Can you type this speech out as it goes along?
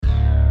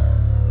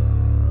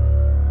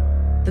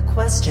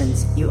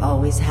Questions you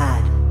always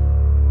had.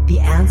 The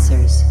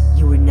answers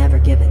you were never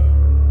given.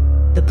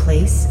 The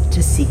place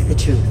to seek the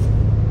truth.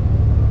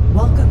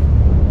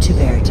 Welcome to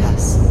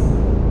Veritas.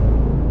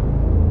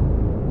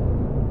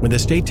 When the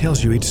state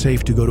tells you it's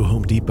safe to go to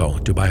Home Depot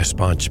to buy a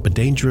sponge, but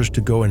dangerous to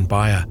go and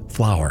buy a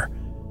flower,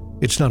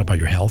 it's not about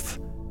your health.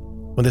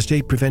 When the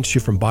state prevents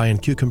you from buying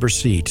cucumber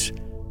seeds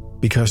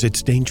because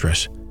it's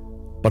dangerous,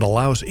 but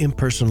allows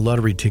in-person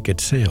lottery ticket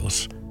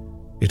sales,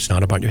 it's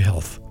not about your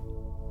health.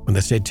 When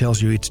the state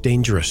tells you it's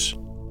dangerous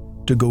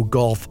to go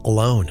golf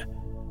alone,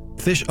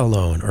 fish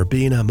alone, or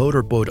be in a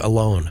motorboat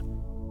alone,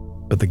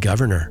 but the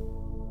governor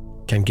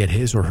can get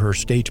his or her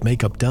stage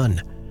makeup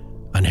done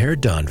and hair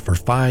done for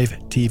 5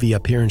 TV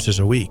appearances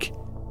a week,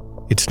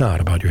 it's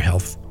not about your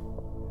health.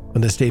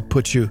 When the state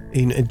puts you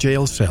in a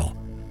jail cell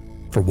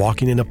for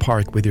walking in a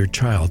park with your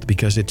child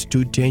because it's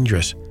too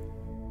dangerous,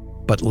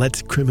 but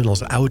lets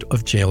criminals out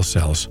of jail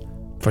cells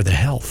for the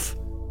health,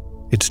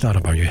 it's not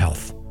about your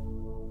health.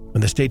 When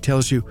the state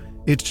tells you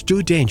it's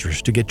too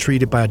dangerous to get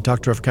treated by a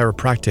doctor of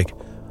chiropractic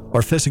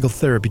or physical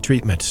therapy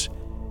treatments,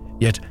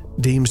 yet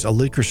deems a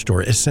liquor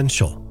store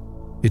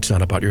essential, it's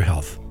not about your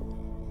health.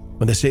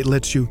 When the state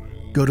lets you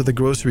go to the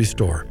grocery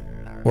store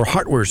or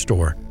hardware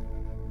store,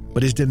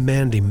 but is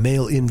demanding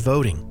mail-in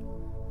voting,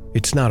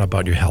 it's not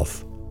about your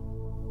health.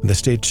 When the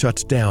state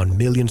shuts down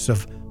millions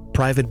of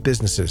private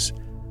businesses,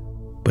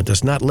 but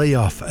does not lay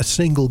off a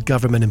single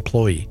government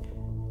employee,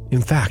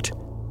 in fact,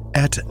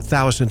 add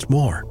thousands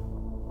more,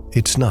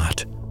 it's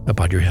not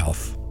about your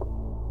health.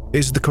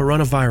 Is the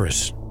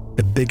coronavirus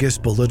the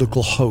biggest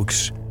political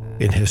hoax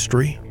in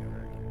history?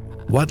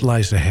 What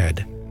lies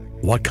ahead?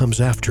 What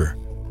comes after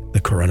the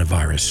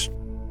coronavirus?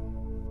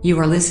 You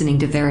are listening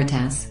to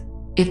Veritas.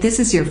 If this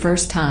is your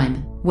first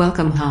time,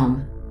 welcome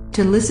home.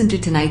 To listen to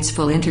tonight's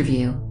full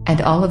interview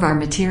and all of our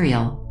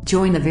material,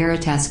 join the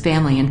Veritas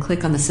family and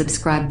click on the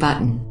subscribe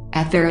button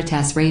at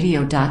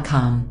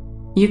veritasradio.com.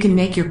 You can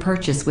make your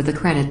purchase with a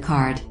credit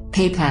card,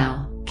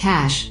 PayPal,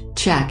 cash,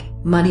 check,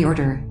 money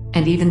order,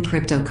 and even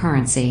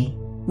cryptocurrency.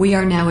 We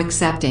are now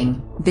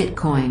accepting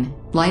Bitcoin,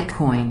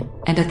 Litecoin,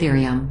 and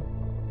Ethereum.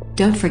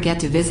 Don't forget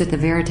to visit the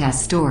Veritas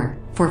store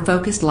for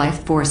Focused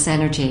Life Force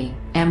Energy,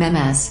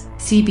 MMS,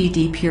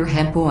 CBD Pure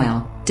Hemp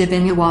Oil,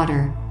 Divina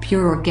Water,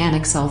 Pure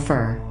Organic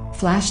Sulfur,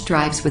 flash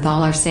drives with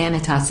all our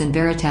Sanitas and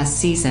Veritas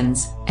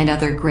seasons, and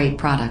other great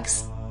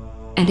products.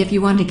 And if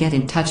you want to get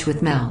in touch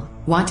with Mel,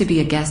 want to be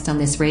a guest on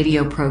this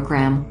radio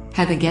program,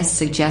 have a guest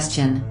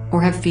suggestion,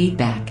 or have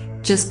feedback,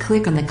 just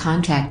click on the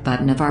contact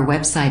button of our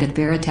website at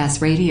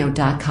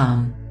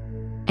veritasradio.com.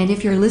 And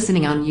if you're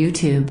listening on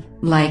YouTube,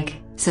 like,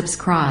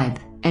 subscribe,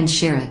 and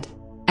share it.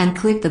 And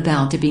click the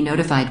bell to be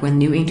notified when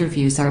new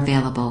interviews are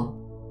available.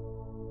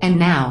 And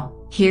now,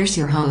 here's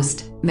your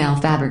host, Mel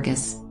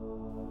Fabregas.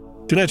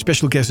 Tonight's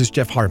special guest is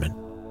Jeff Harman,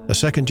 a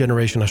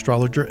second-generation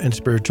astrologer and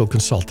spiritual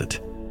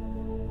consultant.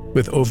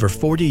 With over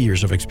 40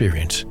 years of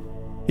experience,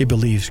 he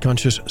believes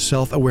conscious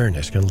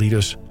self-awareness can lead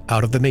us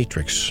out of the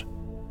matrix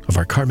of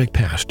our karmic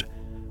past,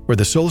 where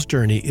the soul's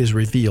journey is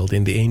revealed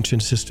in the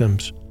ancient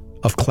systems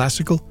of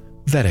classical,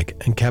 Vedic,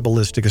 and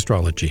Kabbalistic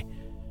astrology.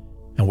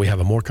 And we have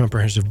a more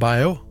comprehensive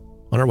bio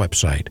on our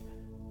website.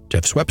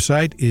 Jeff's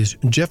website is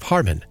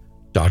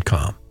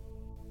jeffharman.com.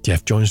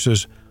 Jeff joins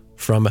us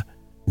from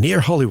near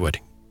Hollywood,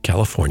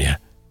 California.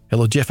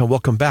 Hello, Jeff, and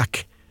welcome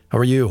back. How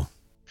are you?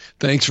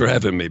 Thanks for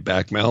having me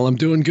back, Mel. I'm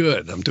doing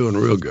good. I'm doing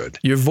real good.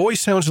 Your voice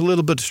sounds a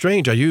little bit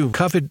strange. Are you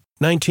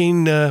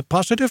COVID-19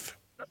 positive?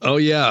 Oh,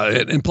 yeah.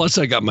 And plus,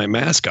 I got my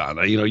mask on.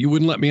 You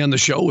wouldn't let me on the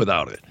show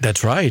without it.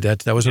 That's right.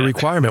 That was a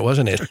requirement,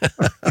 wasn't it?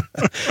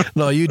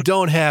 No, you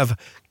don't have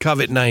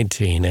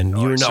COVID-19, and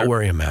you're not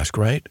wearing a mask,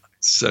 right?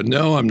 So,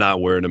 no, I'm not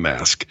wearing a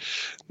mask.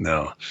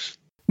 No.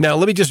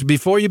 Now,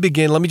 before you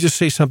begin, let me just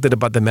say something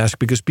about the mask,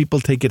 because people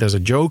take it as a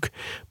joke.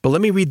 But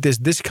let me read this.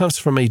 This comes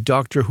from a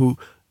doctor who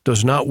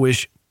does not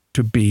wish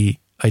to be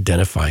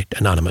identified,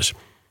 anonymous.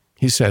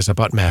 He says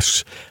about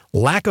masks,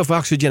 lack of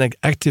oxygen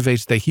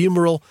activates the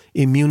humoral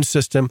immune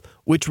system,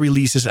 which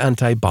releases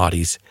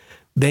antibodies.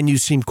 Then you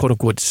seem, quote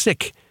unquote,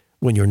 sick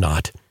when you're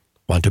not.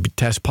 Want to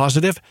test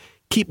positive?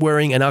 Keep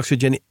wearing an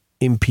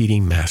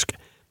oxygen-impeding mask.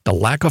 The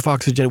lack of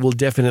oxygen will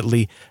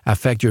definitely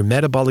affect your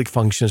metabolic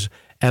functions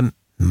and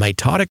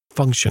mitotic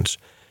functions.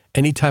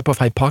 Any type of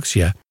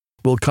hypoxia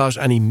will cause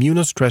an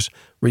immunostress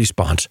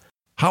response.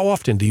 How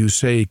often do you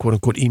say, quote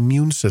unquote,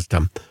 immune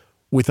system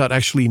without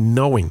actually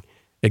knowing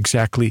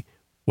exactly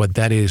what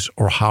that is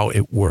or how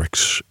it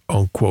works,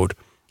 unquote?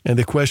 And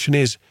the question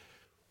is,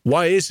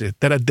 why is it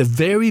that at the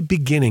very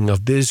beginning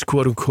of this,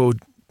 quote unquote,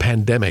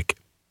 pandemic,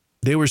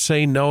 they were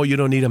saying, no, you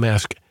don't need a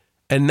mask.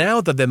 And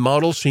now that the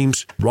model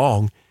seems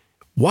wrong,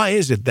 why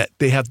is it that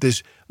they have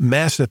this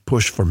massive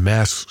push for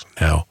masks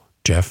now,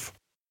 Jeff?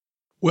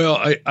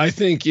 Well, I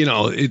think,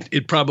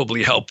 it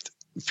probably helped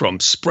from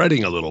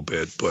spreading a little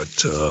bit,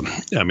 but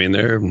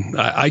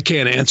I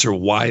can't answer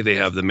why they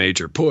have the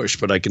major push,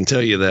 but I can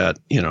tell you that,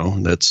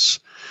 that's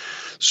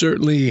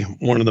certainly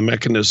one of the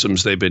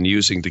mechanisms they've been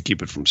using to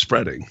keep it from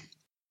spreading.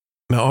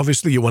 Now,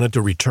 obviously, you wanted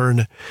to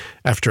return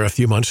after a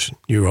few months.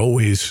 You're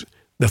always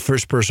the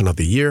first person of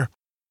the year.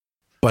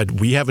 But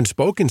we haven't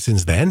spoken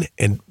since then,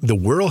 and the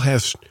world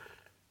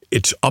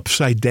it's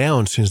upside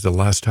down since the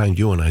last time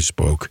you and I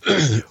spoke.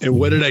 And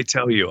what did I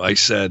tell you? I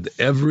said,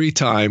 every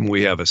time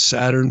we have a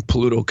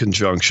Saturn-Pluto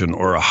conjunction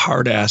or a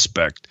hard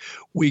aspect,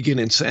 we get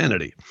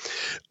insanity.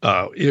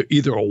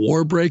 Either a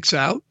war breaks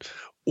out,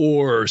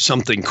 or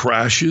something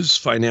crashes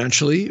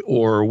financially,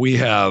 or we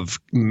have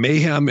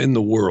mayhem in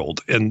the world.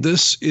 And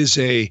this is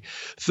a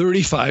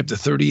 35 to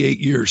 38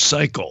 year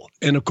cycle.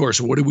 And of course,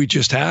 what did we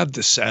just have?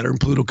 The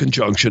Saturn-Pluto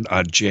conjunction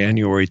on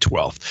January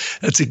 12th.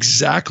 That's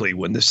exactly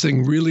when this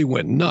thing really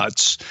went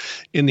nuts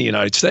in the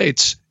United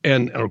States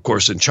and of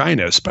course in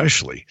China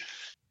especially.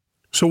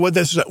 So what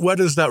does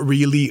that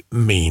really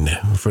mean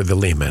for the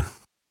layman?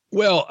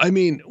 Well, I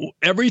mean,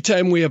 every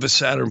time we have a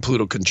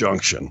Saturn-Pluto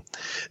conjunction,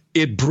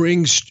 it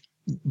brings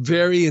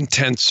very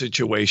intense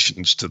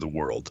situations to the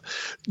world.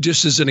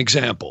 Just as an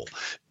example,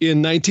 in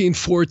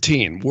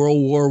 1914,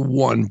 World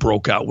War I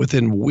broke out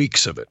within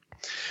weeks of it.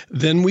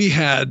 Then we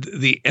had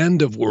the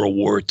end of World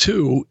War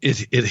II.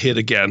 It hit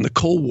again. The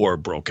Cold War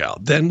broke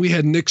out. Then we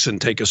had Nixon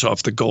take us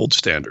off the gold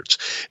standards.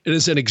 And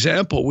as an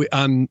example,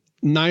 on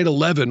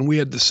 9/11, we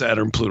had the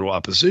Saturn-Pluto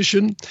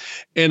opposition.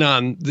 And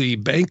on the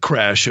bank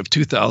crash of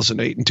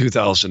 2008 and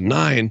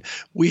 2009,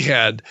 we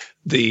had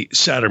the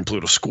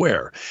Saturn-Pluto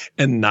square.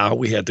 And now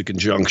we had the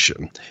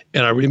conjunction.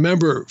 And I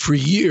remember for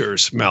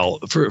years, Mel,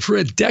 for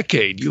a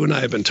decade, you and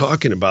I have been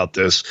talking about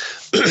this.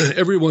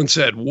 Everyone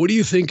said, what do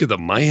you think of the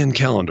Mayan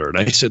calendar? And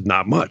I said,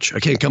 not much. I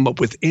can't come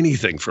up with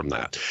anything from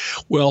that.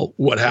 Well,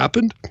 what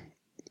happened?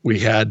 We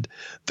had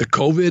the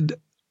COVID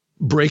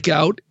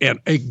breakout and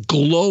a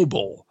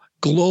global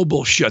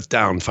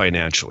shutdown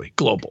financially,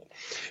 global.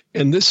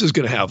 And this is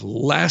going to have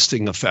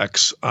lasting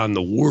effects on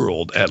the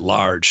world at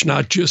large,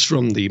 not just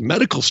from the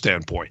medical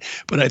standpoint,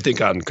 but I think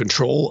on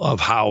control of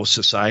how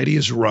society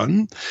is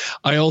run.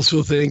 I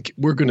also think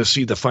we're going to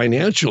see the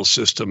financial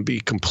system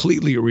be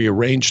completely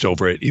rearranged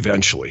over it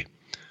eventually.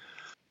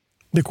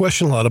 The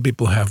question a lot of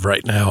people have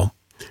right now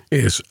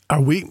is,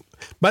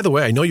 by the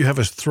way, I know you have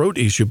a throat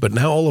issue, but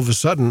now all of a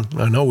sudden,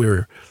 I know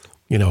we're,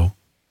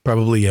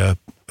 probably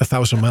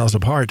 1,000 miles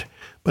apart,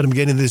 but I'm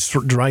getting this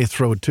dry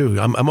throat too.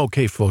 I'm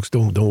okay, folks.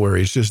 Don't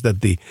worry. It's just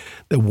that the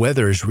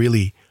weather is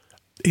really,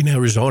 in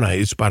Arizona,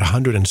 it's about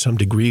 100 and some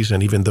degrees,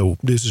 and even though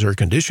this is air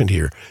conditioned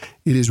here,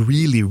 it is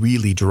really,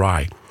 really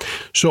dry.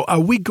 So are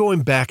we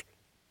going back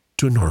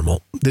to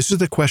normal? This is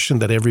the question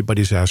that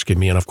everybody's asking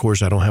me, and of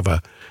course, I don't have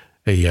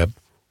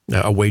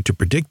a way to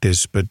predict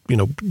this. But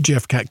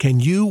Jeff, can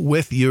you,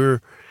 with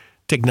your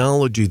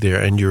technology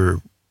there and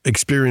your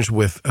experience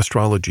with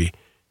astrology,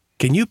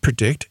 can you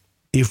predict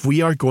if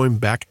we are going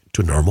back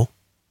to normal?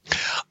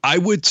 I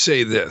would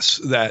say this,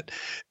 that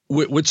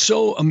what's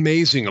so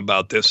amazing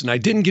about this, and I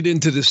didn't get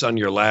into this on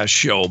your last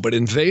show, but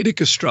in Vedic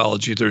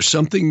astrology, there's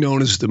something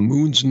known as the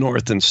moon's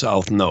north and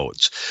south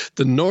nodes.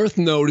 The north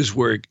node is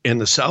and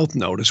the south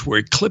node is where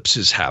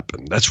eclipses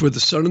happen. That's where the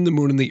sun and the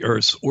moon and the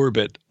earth's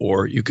orbit,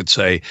 or you could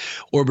say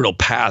orbital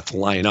path,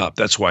 line up.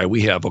 That's why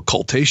we have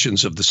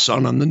occultations of the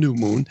sun on the new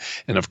moon.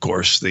 And of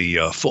course,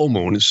 the full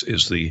moon is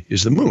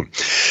the moon.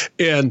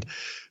 And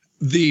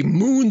the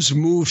moons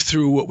move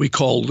through what we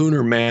call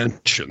lunar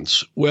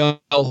mansions.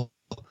 Well,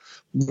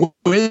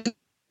 when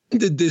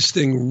did this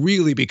thing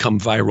really become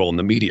viral in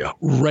the media?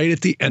 Right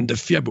at the end of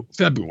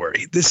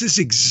February. This is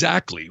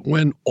exactly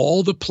when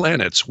all the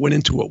planets went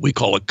into what we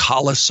call a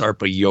Kala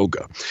Sarpa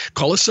Yoga.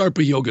 Kala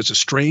Sarpa Yoga is a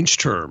strange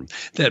term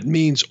that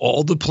means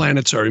all the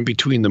planets are in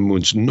between the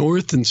moon's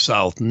north and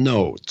south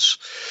nodes.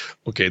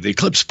 Okay, the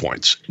eclipse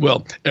points.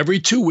 Well, every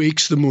 2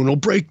 weeks, the moon will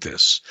break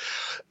this.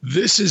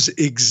 This is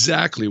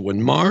exactly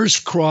when Mars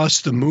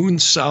crossed the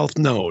moon's south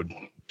node,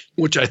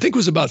 which I think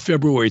was about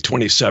February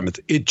 27th.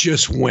 It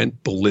just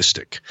went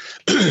ballistic,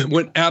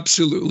 went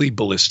absolutely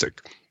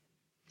ballistic.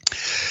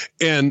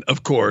 And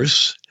of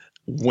course,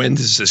 when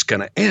is this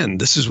going to end?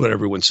 This is what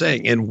everyone's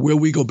saying. And will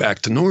we go back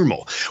to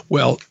normal?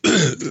 Well,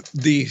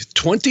 the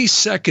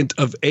 22nd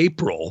of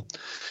April,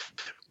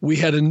 we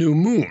had a new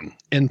moon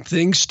and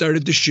things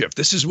started to shift.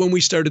 This is when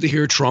we started to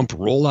hear Trump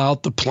roll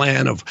out the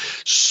plan of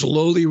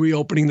slowly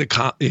reopening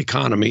the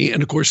economy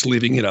and, of course,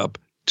 leaving it up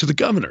to the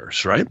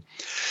governors, right?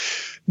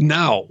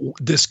 Now,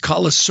 this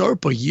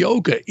Kalasarpa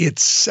Yoga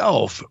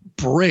itself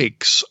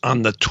breaks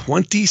on the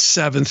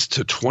 27th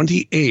to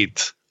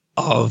 28th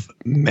of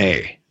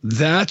May.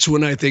 That's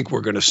when I think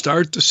we're going to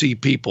start to see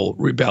people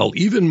rebel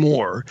even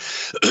more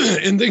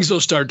and things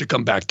will start to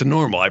come back to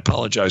normal. I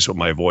apologize with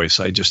my voice.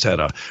 I just had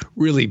a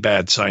really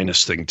bad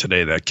sinus thing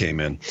today that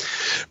came in.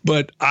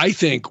 But I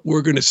think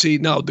we're going to see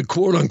now the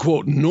quote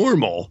unquote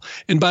normal.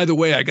 And by the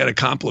way, I got to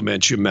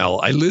compliment you,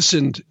 Mel. I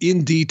listened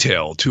in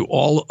detail to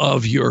all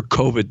of your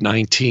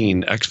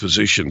COVID-19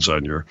 expositions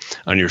on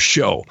your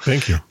show.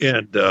 Thank you.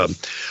 And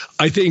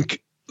I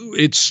think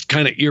it's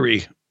kind of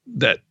eerie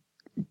that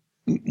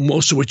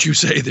most of what you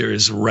say there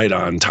is right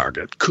on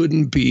target.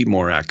 Couldn't be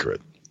more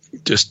accurate.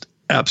 Just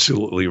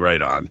absolutely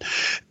right on.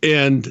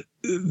 And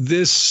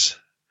this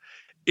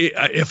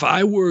if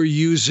I were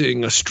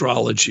using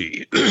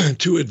astrology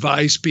to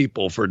advise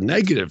people for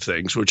negative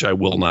things, which I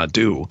will not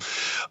do,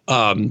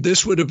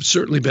 this would have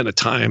certainly been a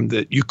time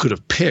that you could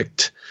have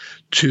picked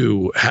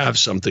to have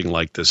something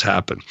like this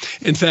happen.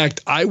 In fact,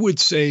 I would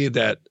say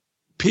that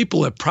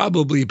people have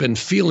probably been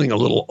feeling a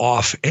little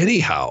off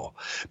anyhow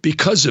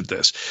because of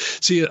this.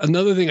 See,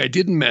 another thing I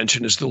didn't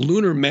mention is the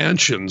lunar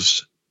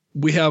mansions.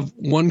 We have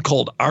one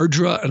called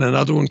Ardra and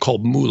another one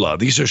called Mula.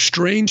 These are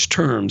strange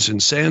terms in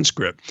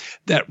Sanskrit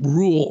that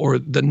rule or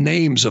the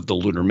names of the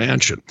lunar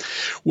mansion.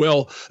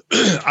 Well,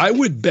 I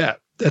would bet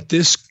that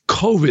this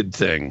COVID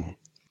thing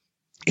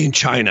in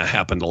China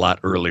happened a lot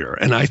earlier,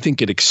 and I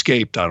think it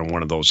escaped out of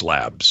one of those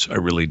labs. I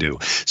really do.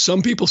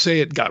 Some people say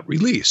it got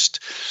released.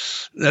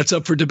 That's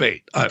up for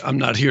debate. I'm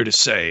not here to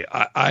say.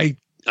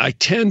 I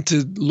tend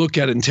to look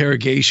at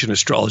interrogation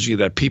astrology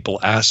that people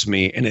ask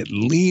me, and it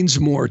leans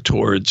more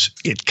towards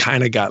it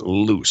kind of got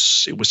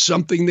loose. It was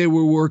something they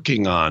were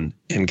working on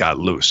and got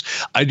loose.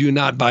 I do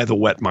not buy the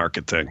wet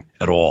market thing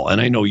at all, and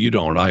I know you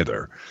don't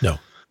either. No.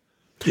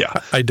 Yeah.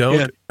 I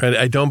don't. And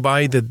I don't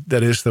buy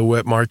that is the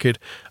wet market.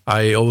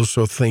 I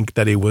also think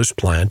that it was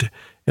planned.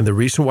 And the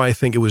reason why I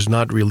think it was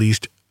not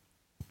released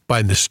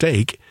by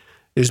mistake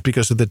is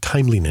because of the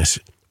timeliness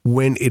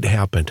when it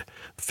happened.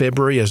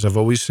 February, as I've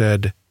always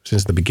said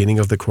since the beginning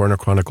of the Corona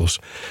Chronicles,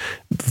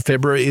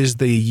 February is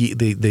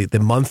the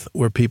month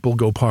where people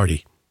go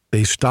party.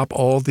 They stop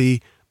all the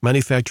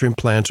manufacturing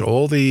plants,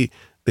 all the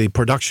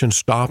production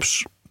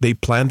stops. They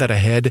plan that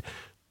ahead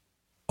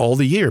all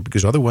the year,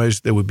 because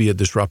otherwise there would be a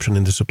disruption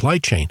in the supply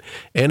chain.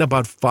 And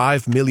about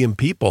 5 million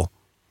people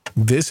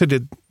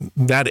visited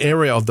that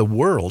area of the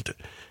world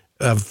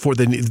for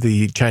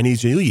the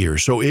Chinese New Year.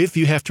 So if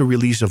you have to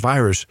release a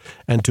virus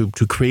and to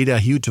create a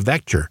huge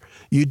vector,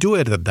 you do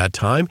it at that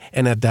time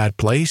and at that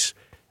place.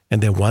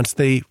 And then once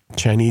the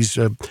Chinese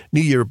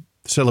New Year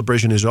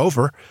celebration is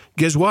over,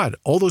 guess what?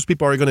 All those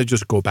people are going to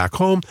just go back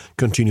home,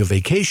 continue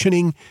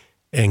vacationing,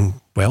 and,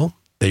 well,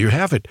 there you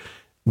have it.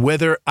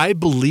 Whether I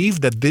believe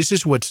that this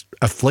is what's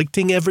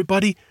afflicting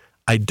everybody,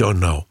 I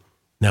don't know.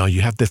 Now, you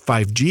have the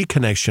 5G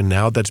connection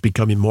now that's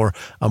becoming more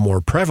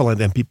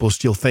prevalent, and people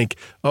still think,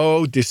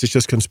 oh, this is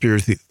just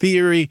conspiracy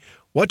theory.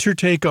 What's your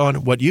take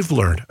on what you've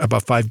learned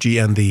about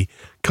 5G and the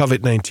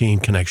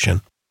COVID-19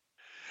 connection?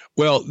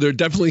 Well, there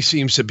definitely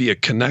seems to be a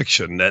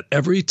connection that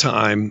every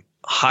time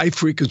high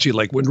frequency,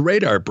 like when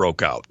radar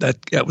broke out,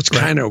 that was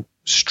kind of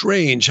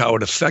strange how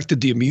it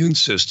affected the immune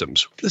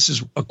systems. This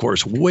is, of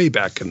course, way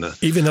back in the...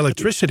 Even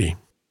electricity.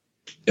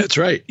 That's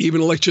right.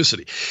 Even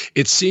electricity.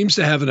 It seems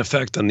to have an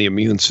effect on the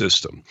immune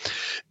system.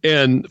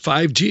 And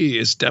 5G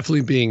is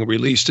definitely being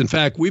released. In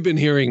fact, we've been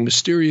hearing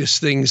mysterious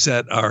things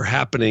that are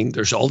happening.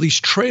 There's all these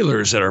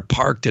trailers that are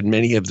parked in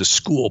many of the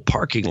school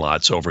parking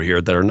lots over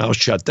here that are now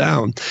shut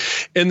down.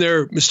 And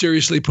they're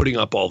mysteriously putting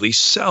up all these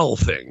cell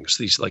things,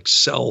 these like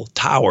cell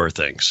tower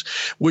things,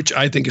 which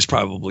I think is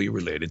probably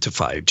related to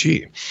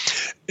 5G.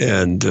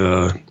 And,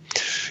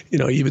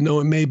 even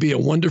though it may be a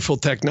wonderful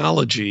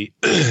technology,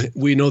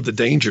 we know the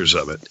dangers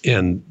of it.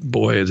 And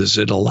boy, does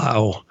it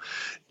allow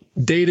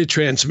data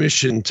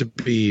transmission to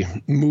be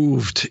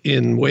moved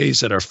in ways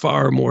that are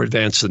far more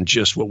advanced than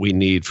just what we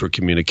need for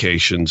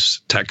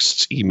communications,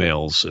 texts,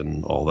 emails,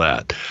 and all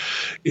that.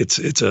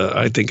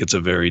 I think it's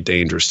a very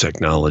dangerous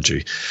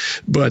technology.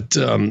 But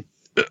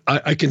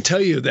I can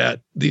tell you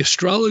that the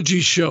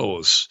astrology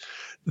shows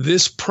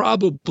this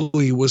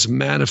probably was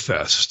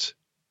manifest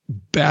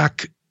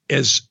back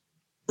as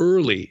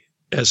early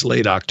as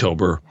late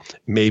October,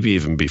 maybe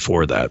even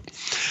before that.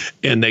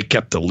 And they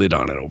kept the lid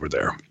on it over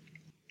there.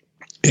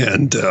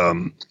 And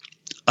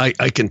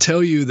I can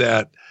tell you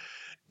that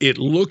it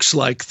looks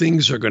like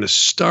things are going to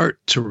start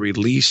to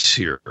release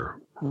here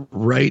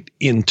right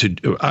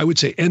into, I would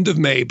say, end of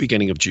May,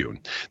 beginning of June.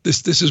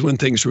 This is when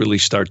things really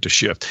start to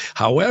shift.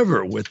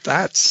 However, with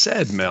that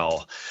said,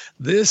 Mel,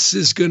 this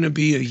is going to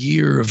be a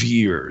year of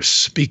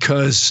years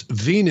because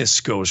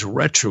Venus goes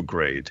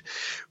retrograde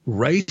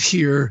right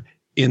here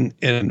in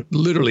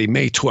literally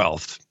May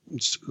 12th.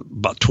 It's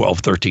about 12,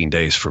 13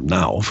 days from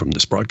now, from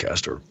this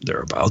broadcast or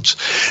thereabouts.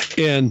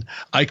 And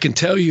I can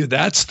tell you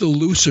that's the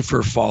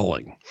Lucifer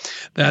falling.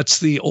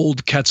 That's the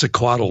old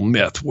Quetzalcoatl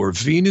myth where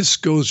Venus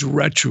goes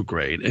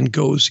retrograde and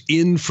goes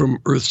in from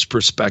Earth's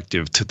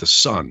perspective to the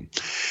sun.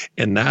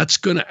 And that's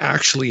going to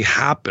actually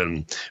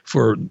happen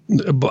for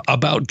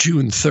about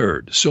June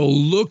 3rd. So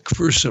look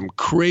for some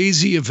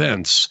crazy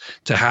events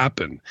to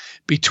happen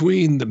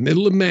between the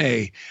middle of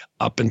May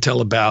up until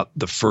about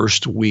the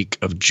first week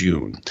of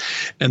June.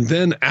 And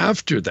then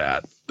after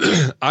that,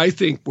 I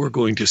think we're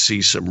going to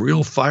see some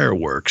real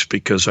fireworks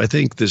because I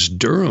think this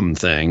Durham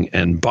thing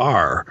and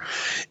Barr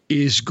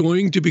is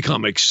going to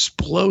become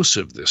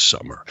explosive this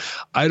summer.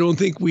 I don't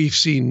think we've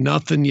seen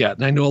nothing yet.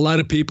 And I know a lot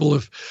of people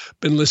have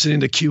been listening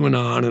to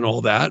QAnon and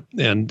all that,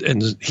 and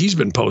he's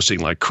been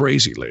posting like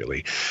crazy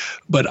lately.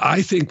 But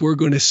I think we're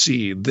going to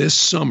see this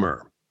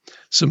summer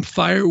some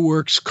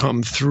fireworks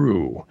come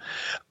through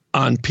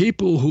on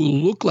people who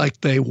look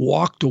like they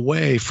walked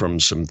away from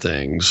some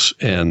things,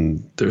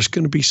 and there's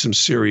going to be some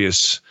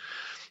serious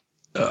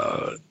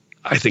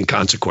I think,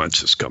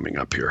 consequences coming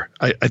up here.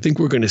 I think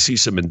we're going to see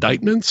some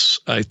indictments.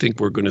 I think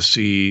we're going to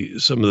see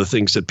some of the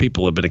things that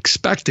people have been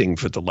expecting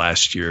for the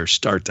last year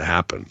start to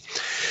happen.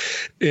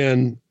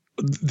 And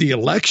the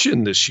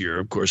election this year,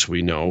 of course,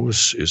 we know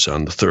is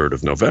on the 3rd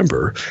of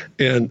November.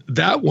 And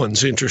that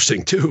one's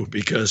interesting, too,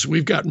 because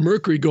we've got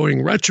Mercury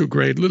going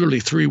retrograde literally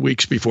 3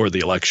 weeks before the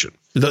election.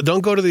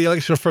 Don't go to the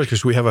election first,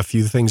 because we have a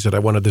few things that I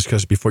want to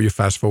discuss before you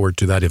fast forward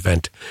to that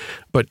event.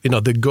 But,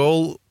 the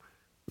goal,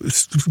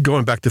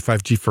 going back to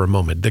 5G for a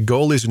moment, the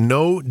goal is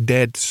no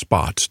dead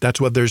spots.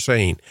 That's what they're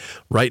saying.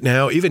 Right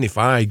now, even if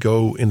I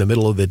go in the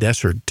middle of the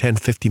desert 10,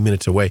 15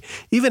 minutes away,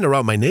 even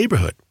around my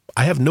neighborhood,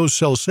 I have no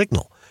cell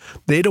signal.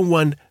 They don't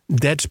want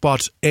dead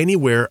spots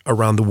anywhere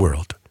around the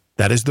world.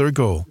 That is their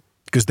goal,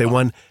 because they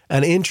want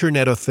an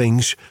internet of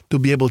things to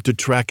be able to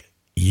track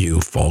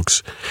you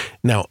folks.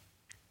 Now,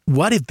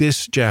 what if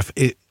this, Jeff,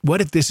 what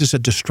if this is a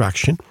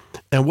distraction?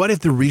 And what if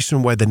the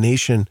reason why the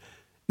nation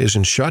is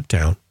in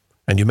shutdown,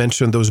 and you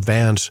mentioned those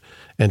vans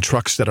and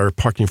trucks that are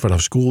parked in front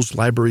of schools,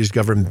 libraries,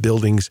 government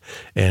buildings,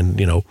 and,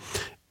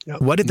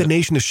 what if the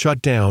nation is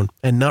shut down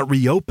and not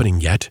reopening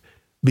yet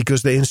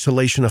because the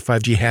installation of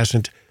 5G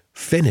hasn't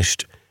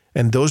finished?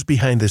 And those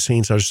behind the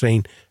scenes are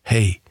saying,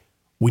 hey,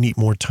 we need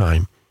more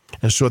time.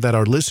 And so that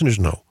our listeners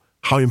know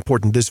how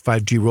important this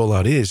 5G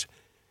rollout is,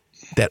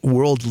 that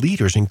world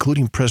leaders,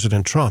 including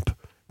President Trump,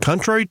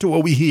 contrary to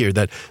what we hear,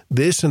 that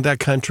this and that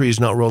country is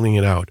not rolling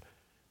it out,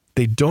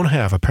 they don't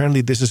have. Apparently,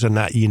 this is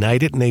a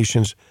United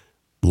Nations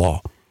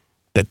law,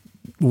 that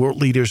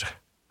world leaders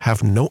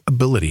have no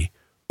ability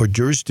or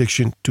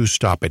jurisdiction to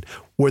stop it.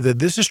 Whether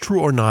this is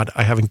true or not,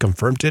 I haven't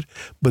confirmed it,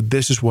 but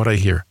this is what I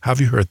hear. Have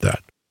you heard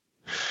that?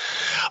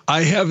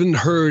 I haven't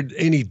heard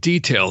any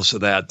details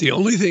of that. The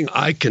only thing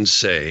I can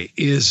say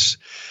is,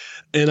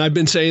 and I've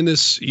been saying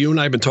this, you and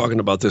I have been talking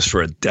about this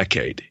for a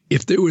decade.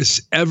 If there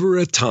was ever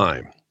a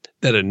time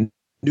that a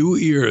new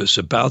era is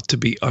about to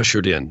be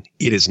ushered in,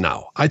 it is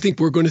now. I think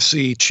we're going to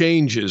see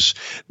changes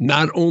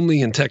not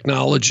only in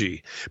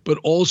technology, but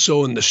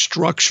also in the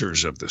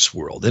structures of this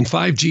world. And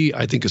 5G,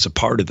 I think, is a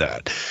part of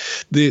that.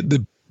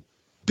 The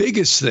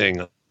biggest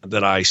thing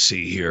that I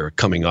see here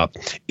coming up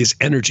is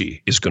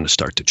energy is going to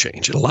start to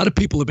change. And a lot of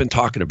people have been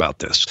talking about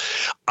this.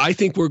 I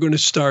think we're going to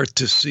start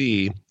to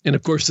see, and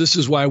of course, this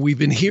is why we've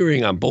been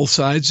hearing on both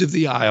sides of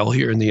the aisle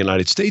here in the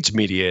United States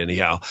media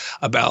anyhow,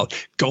 about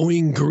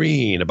going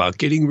green, about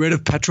getting rid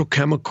of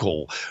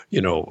petrochemical,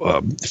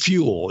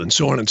 fuel and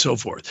so on and so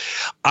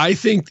forth. I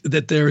think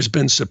that there has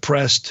been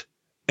suppressed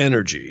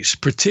energies,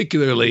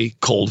 particularly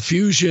cold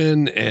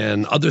fusion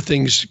and other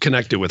things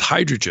connected with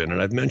hydrogen.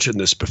 And I've mentioned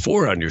this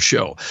before on your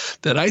show,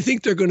 that I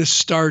think they're going to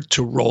start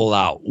to roll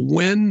out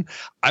when,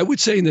 I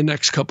would say, in the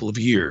next couple of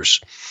years.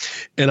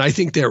 And I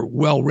think they're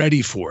well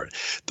ready for it.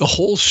 The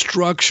whole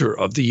structure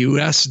of the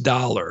US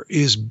dollar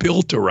is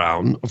built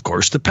around, of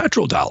course, the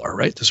petrodollar,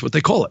 right? That's what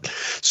they call it.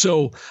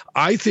 So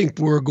I think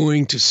we're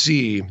going to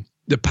see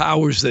the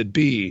powers that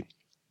be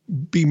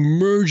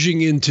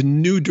merging into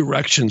new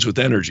directions with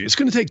energy. It's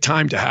going to take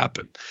time to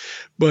happen,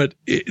 but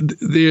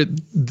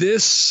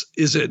this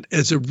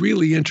is a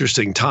really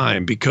interesting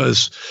time,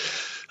 because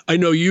I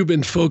know you've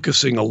been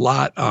focusing a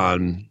lot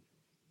on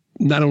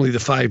not only the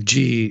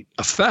 5G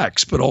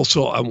effects, but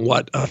also on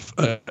what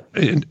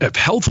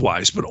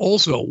health-wise, but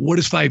also what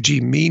does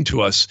 5G mean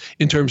to us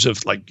in terms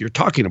of, like you're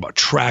talking about,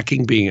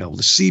 tracking, being able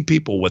to see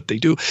people, what they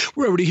do.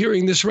 We're already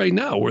hearing this right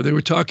now, where they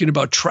were talking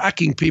about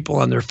tracking people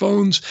on their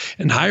phones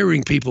and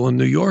hiring people in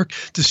New York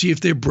to see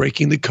if they're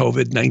breaking the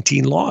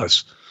COVID-19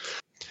 laws.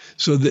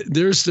 So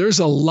there's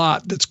a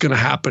lot that's going to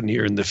happen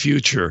here in the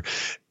future,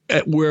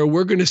 where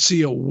we're going to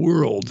see a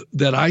world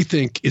that I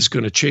think is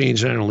going to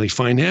change, not only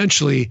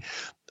financially.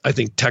 I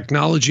think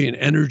technology and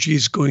energy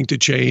is going to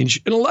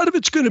change, and a lot of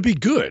it's going to be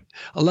good.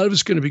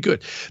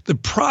 The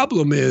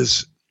problem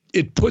is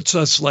it puts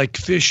us like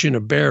fish in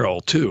a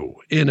barrel too.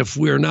 And if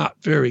we're not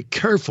very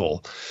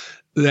careful,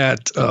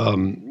 that,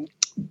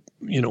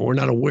 we're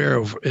not aware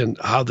of and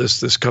how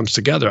this comes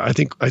together, I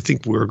think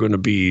we're going to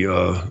be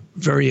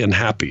very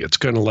unhappy. It's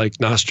kind of like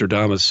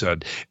Nostradamus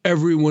said,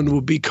 everyone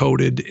will be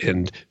coded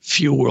and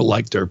few will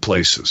like their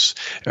places.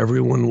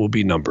 Everyone will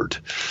be numbered.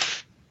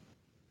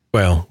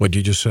 Well, what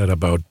you just said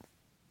about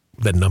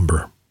the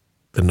number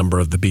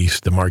of the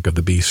beast, the mark of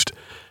the beast,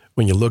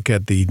 when you look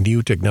at the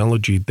new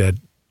technology that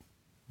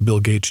Bill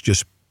Gates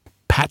just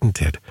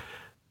patented,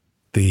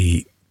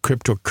 the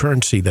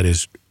cryptocurrency that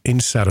is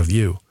inside of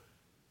you,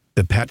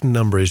 the patent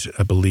number is,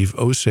 I believe,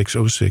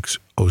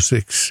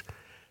 060606.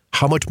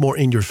 How much more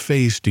in your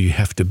face do you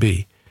have to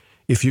be?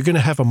 If you're going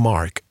to have a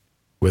mark,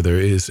 whether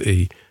it is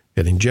an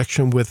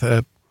injection with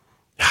a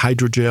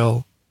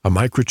hydrogel, a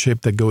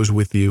microchip that goes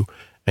with you,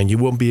 and you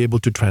won't be able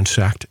to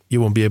transact, you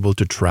won't be able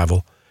to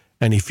travel.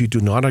 And if you do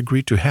not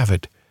agree to have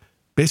it,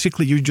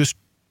 basically you just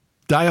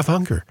die of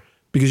hunger,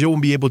 because you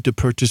won't be able to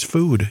purchase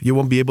food. You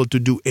won't be able to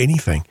do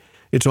anything.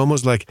 It's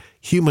almost like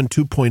human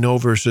 2.0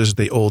 versus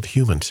the old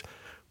humans.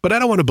 But I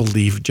don't want to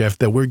believe, Jeff,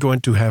 that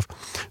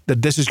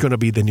that this is going to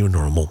be the new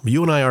normal.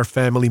 You and I are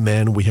family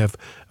men. We have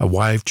a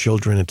wife,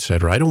 children,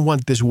 etc. I don't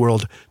want this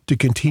world to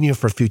continue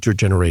for future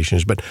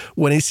generations. But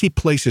when I see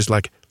places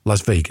like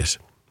Las Vegas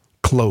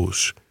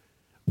close,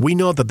 we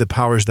know that the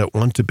powers that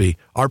want to be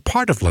are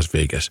part of Las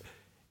Vegas.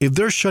 If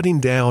they're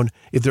shutting down,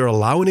 if they're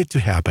allowing it to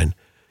happen,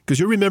 because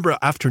you remember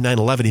after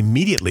 9/11,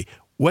 immediately,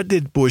 what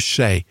did Bush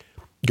say?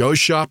 Go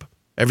shop.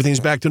 Everything's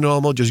back to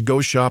normal. Just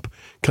go shop.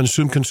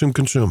 Consume, consume,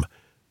 consume.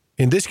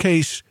 In this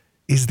case,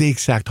 is the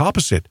exact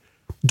opposite.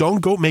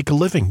 Don't go make a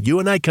living. You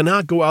and I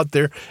cannot go out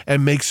there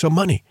and make some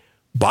money.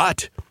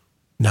 But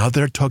now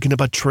they're talking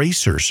about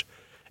tracers,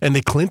 and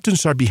the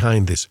Clintons are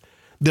behind this.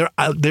 They're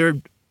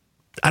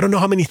I don't know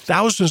how many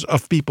thousands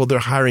of people they're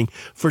hiring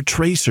for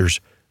tracers.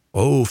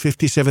 Oh,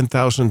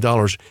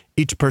 $57,000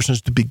 each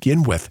person's to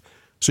begin with.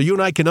 So you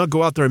and I cannot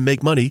go out there and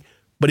make money.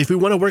 But if we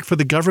want to work for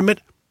the government,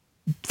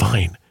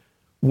 fine.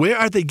 Where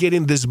are they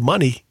getting this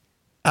money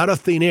out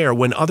of thin air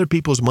when other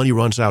people's money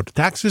runs out?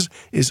 Taxes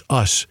is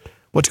us.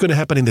 What's going to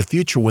happen in the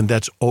future when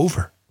that's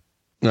over?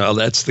 No,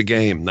 that's the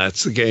game.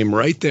 That's the game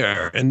right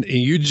there. And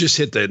you just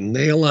hit the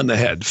nail on the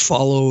head.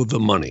 Follow the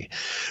money.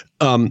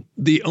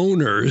 The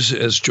owners,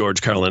 as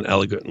George Carlin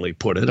elegantly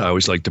put it, I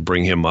always like to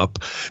bring him up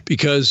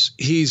because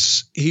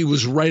he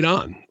was right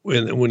on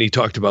when he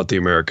talked about the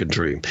American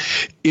dream.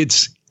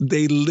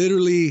 They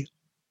literally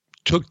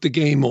took the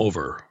game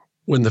over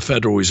when the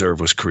Federal Reserve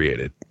was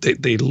created.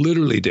 They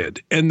literally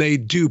did. And they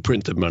do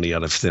print the money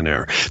out of thin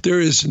air. There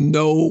is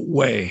no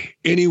way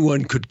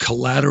anyone could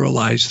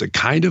collateralize the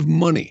kind of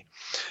money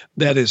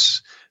that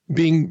is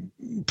being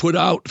put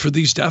out for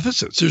these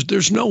deficits.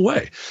 There's no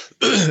way.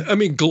 I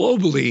mean,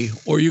 globally,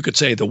 or you could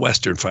say the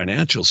Western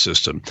financial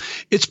system,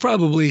 it's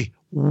probably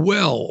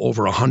well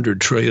over 100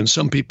 trillion.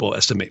 Some people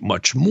estimate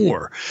much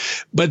more.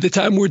 By the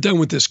time we're done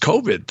with this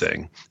COVID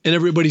thing and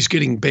everybody's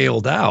getting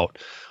bailed out,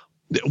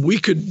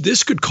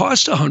 this could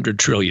cost 100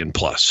 trillion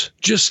plus,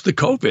 just the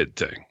COVID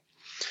thing.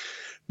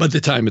 By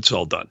the time it's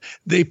all done,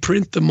 they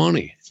print the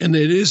money and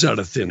it is out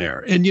of thin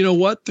air. And you know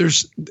what?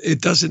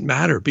 It doesn't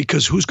matter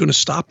because who's going to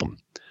stop them?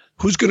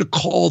 Who's going to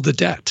call the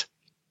debt?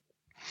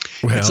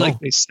 Well, it's like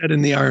they said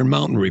in the Iron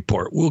Mountain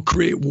report, we'll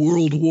create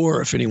world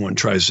war if anyone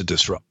tries to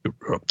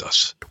disrupt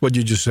us. What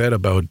you just said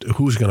about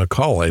who's going to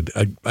call it,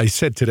 I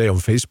said today on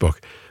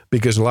Facebook,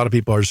 because a lot of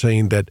people are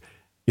saying that,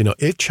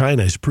 if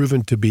China is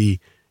proven to be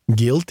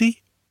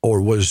guilty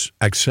or was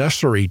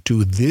accessory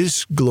to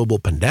this global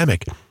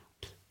pandemic,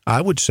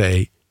 I would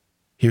say,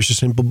 here's a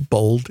simple,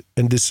 bold,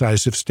 and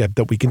decisive step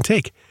that we can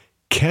take.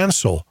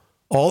 Cancel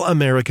all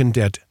American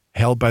debt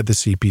held by the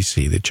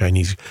CPC, the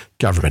Chinese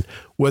government,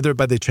 whether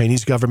by the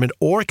Chinese government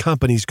or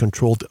companies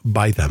controlled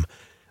by them.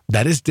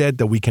 That is debt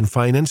that we can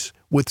finance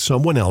with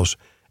someone else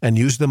and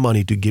use the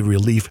money to give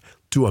relief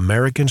to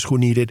Americans who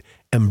need it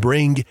and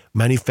bring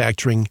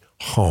manufacturing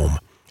home.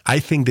 I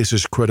think this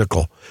is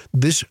critical.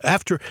 This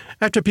after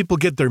people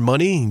get their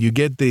money, you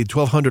get the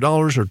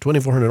 $1,200 or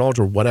 $2,400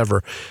 or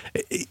whatever,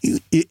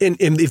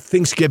 and if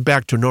things get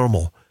back to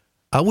normal,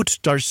 I would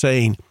start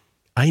saying,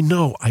 I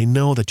know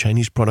the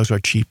Chinese products are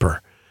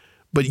cheaper,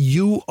 but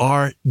you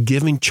are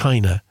giving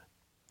China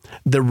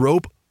the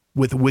rope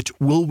with which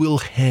we will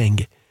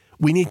hang.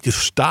 We need to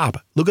stop.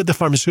 Look at the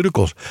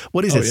pharmaceuticals.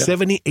 What is it?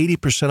 Yeah.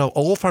 70-80% of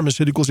all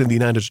pharmaceuticals in the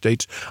United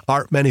States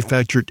are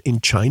manufactured in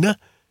China.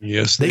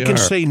 Yes, they can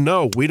say,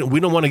 no, we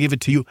don't want to give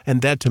it to you.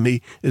 And that, to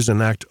me, is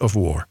an act of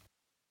war.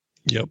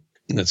 Yep,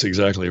 that's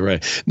exactly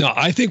right. Now,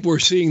 I think we're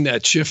seeing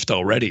that shift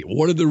already.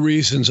 One of the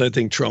reasons I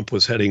think Trump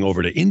was heading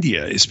over to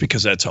India is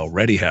because that's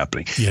already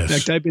happening. Yes. In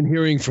fact, I've been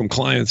hearing from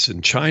clients in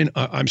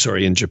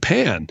in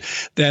Japan,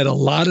 that a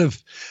lot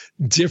of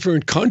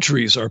different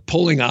countries are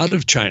pulling out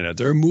of China.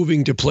 They're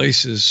moving to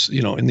places,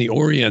 in the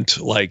Orient,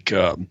 like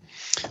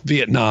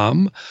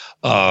Vietnam,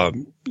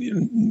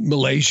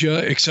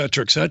 Malaysia, et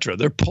cetera, et cetera.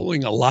 They're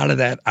pulling a lot of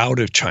that out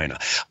of China.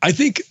 I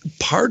think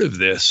part of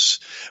this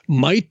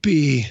might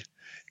be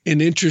an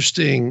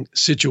interesting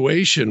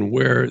situation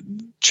where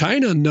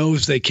China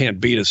knows they can't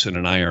beat us in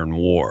an iron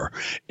war.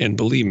 And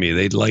believe me,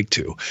 they'd like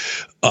to.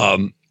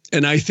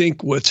 And I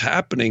think what's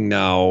happening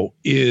now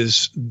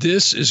is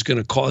this is going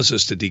to cause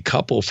us to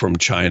decouple from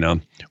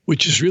China,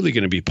 which is really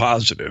going to be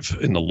positive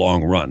in the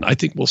long run. I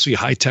think we'll see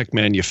high-tech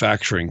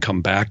manufacturing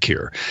come back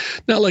here.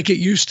 Not like it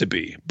used to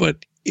be,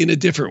 but in a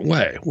different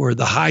way, where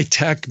the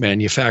high-tech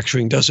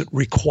manufacturing doesn't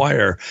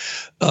require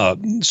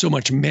so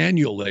much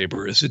manual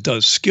labor as it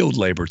does skilled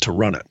labor to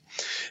run it.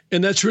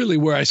 And that's really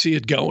where I see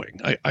it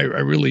going. I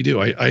really do.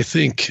 I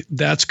think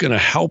that's going to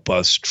help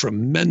us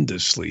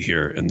tremendously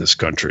here in this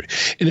country.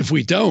 And if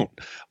we don't,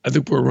 I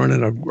think we're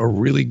running a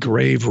really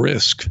grave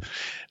risk.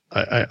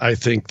 I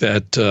think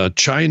that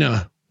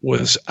China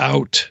was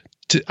out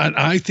and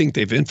I think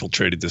they've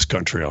infiltrated this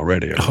country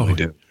already. I really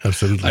do.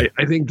 Absolutely.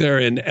 I think they're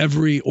in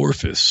every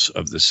orifice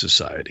of the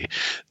society.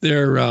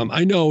 They're,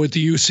 I know at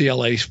the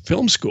UCLA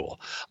Film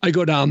School, I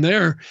go down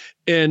there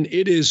and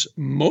it is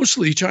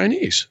mostly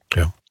Chinese.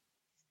 Yeah.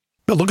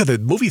 Well, look at the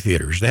movie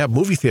theaters. They have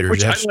movie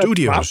theaters. They have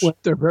studios.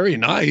 They're very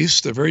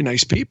nice. They're very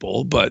nice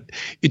people, but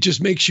it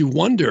just makes you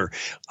wonder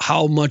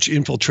how much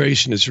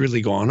infiltration is really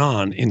going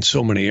on in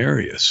so many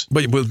areas.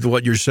 But with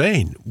what you're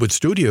saying, with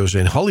studios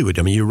in Hollywood,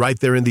 I mean, you're right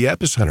there in the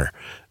epicenter.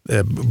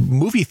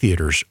 Movie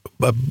theaters,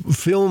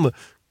 film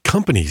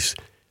companies.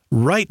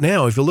 Right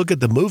now, if you look at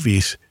the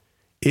movies,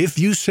 if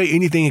you say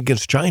anything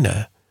against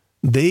China,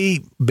 they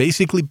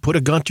basically put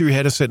a gun to your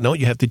head and said, no,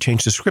 you have to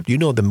change the script. You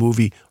know the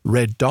movie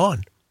Red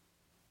Dawn.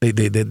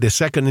 The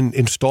second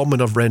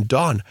installment of Red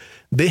Dawn,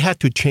 they had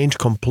to change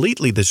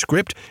completely the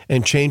script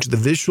and change the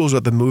visuals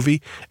of the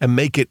movie and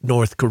make it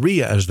North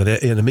Korea as the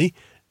enemy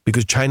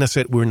because China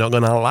said we're not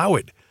going to allow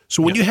it.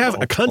 So when you have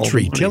a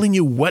country telling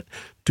you what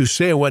to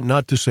say and what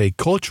not to say,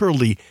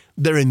 culturally,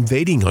 they're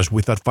invading us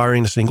without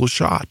firing a single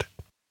shot.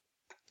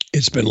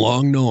 It's been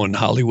long known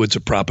Hollywood's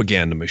a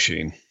propaganda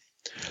machine.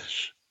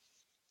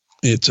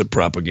 It's a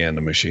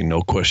propaganda machine,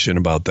 no question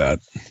about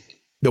that.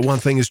 The one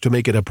thing is to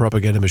make it a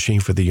propaganda machine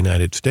for the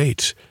United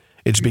States.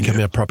 It's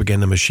becoming a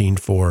propaganda machine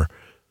for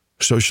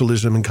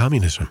socialism and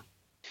communism.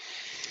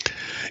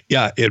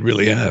 Yeah, it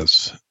really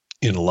has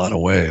in a lot of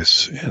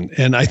ways.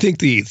 And I think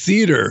the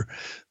theater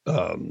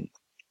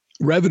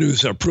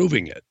revenues are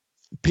proving it.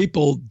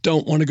 People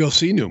don't want to go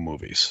see new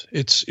movies.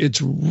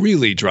 It's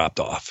really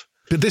dropped off.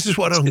 But this is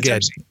what I don't get.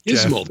 It's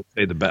dismal to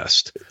say the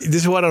best. This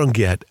is what I don't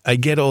get. I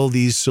get all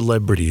these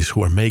celebrities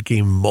who are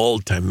making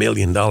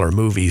multi-million-dollar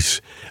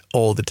movies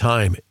all the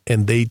time,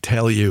 and they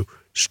tell you,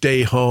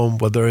 stay home,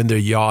 whether in their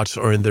yachts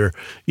or in their,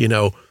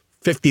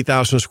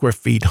 50,000 square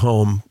feet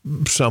home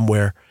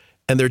somewhere,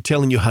 and they're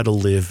telling you how to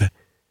live.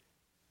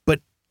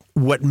 But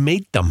what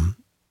made them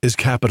is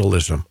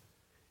capitalism.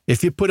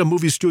 If you put a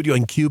movie studio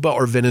in Cuba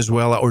or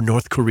Venezuela or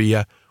North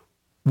Korea,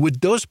 would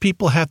those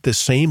people have the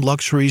same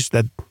luxuries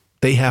that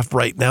they have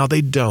right now?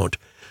 They don't.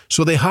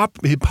 So the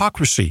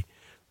hypocrisy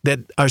that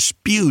are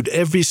spewed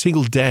every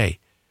single day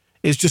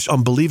is just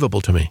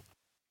unbelievable to me.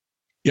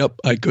 Yep,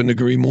 I couldn't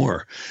agree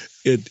more.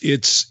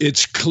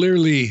 It's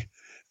clearly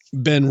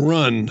been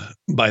run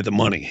by the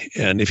money.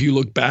 And if you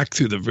look back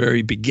through the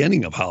very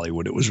beginning of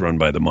Hollywood, it was run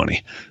by the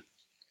money.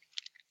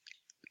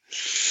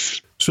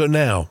 So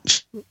now,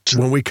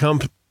 when we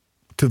come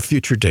to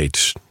future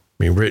dates, I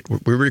mean,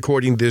 we're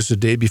recording this the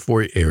day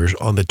before it airs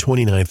on the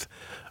 29th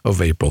of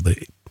April, the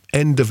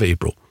end of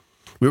April.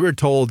 We were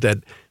told that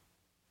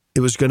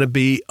it was going to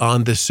be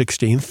on the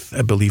 16th.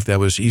 I believe that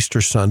was Easter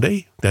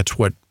Sunday. That's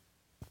what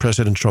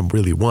President Trump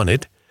really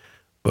wanted.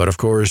 But of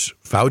course,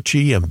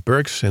 Fauci and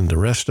Birx and the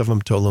rest of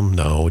them told him,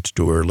 no, it's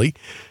too early.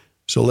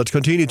 So let's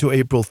continue to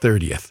April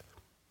 30th.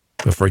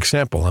 But for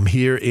example, I'm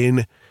here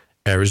in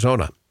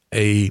Arizona.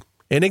 And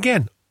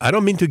again, I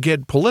don't mean to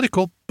get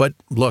political, but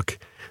look,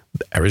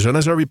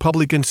 Arizona's a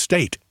Republican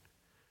state.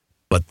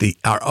 But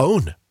our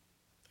own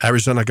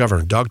Arizona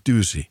Governor, Doug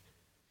Ducey,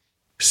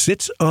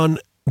 sits on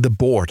the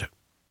board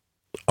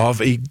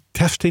of a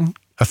testing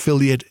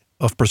affiliate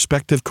of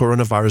prospective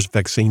coronavirus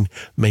vaccine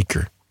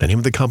maker. The name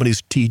of the company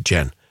is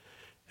TGen.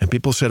 And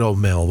people said, oh,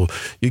 Mel,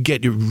 you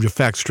get your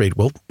facts straight.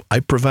 Well, I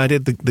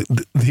provided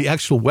the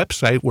actual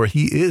website where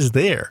he is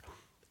there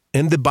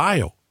and the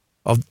bio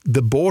of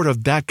the board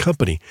of that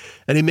company.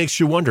 And it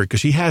makes you wonder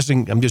because he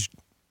hasn't, I'm just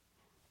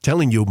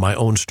telling you my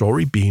own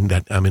story, being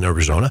that I'm in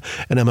Arizona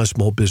and I'm a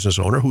small business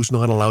owner who's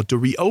not allowed to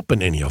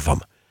reopen any of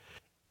them.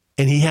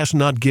 And he has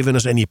not given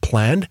us any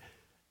plan,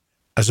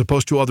 as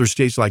opposed to other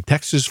states like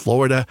Texas,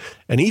 Florida,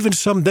 and even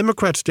some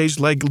Democrat states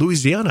like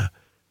Louisiana.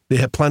 They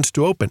have plans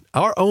to open.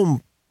 Our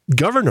own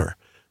governor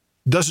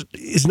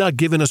is not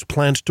giving us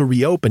plans to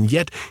reopen,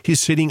 yet he's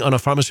sitting on a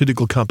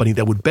pharmaceutical company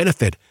that would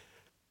benefit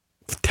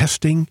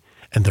testing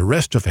and the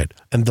rest of it.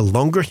 And the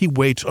longer he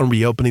waits on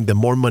reopening, the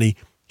more money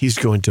he's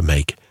going to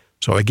make.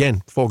 So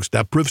again, folks,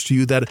 that proves to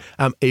you that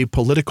I'm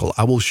apolitical.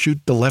 I will shoot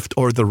the left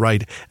or the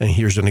right. And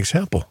here's an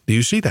example. Do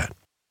you see that?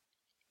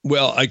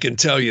 Well, I can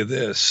tell you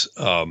this.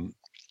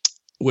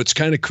 What's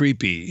kind of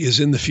creepy is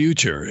in the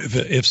future,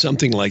 if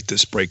something like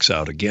this breaks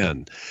out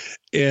again,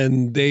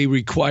 and they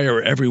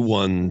require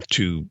everyone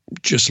to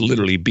just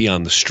literally be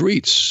on the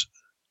streets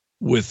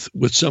with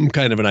some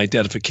kind of an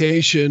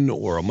identification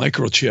or a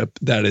microchip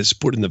that is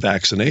put in the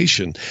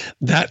vaccination,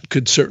 that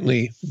could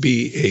certainly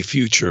be a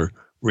future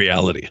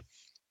reality.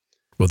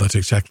 Well, that's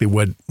exactly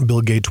what Bill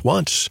Gates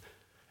wants.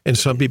 And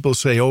some people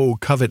say, oh,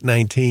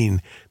 COVID-19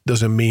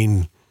 doesn't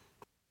mean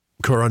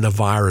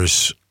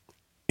coronavirus.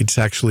 It's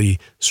actually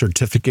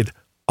certificate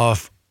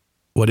of,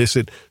 what is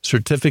it?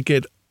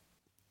 Certificate,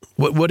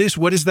 what is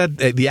that?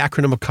 The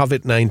acronym of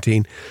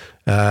COVID-19,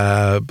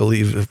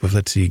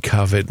 let's see,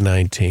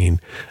 COVID-19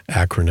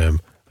 acronym.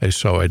 I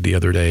saw it the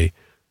other day.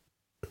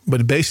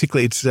 But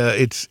basically, it's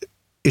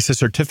a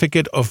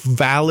certificate of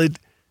valid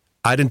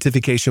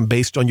identification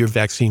based on your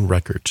vaccine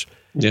records.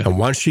 Yeah. And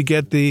once you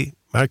get the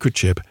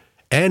microchip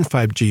and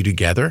 5G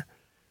together,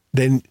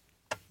 then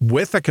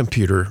with a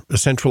computer, a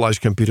centralized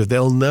computer,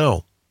 they'll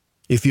know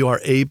if you are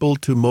able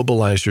to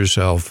mobilize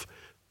yourself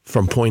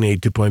from point A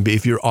to point B,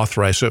 if you're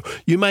authorized. So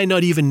you might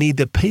not even need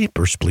the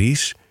papers,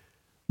 please,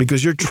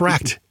 because you're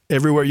tracked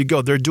everywhere you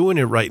go. They're doing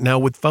it right now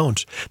with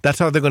phones. That's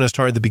how they're going to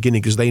start at the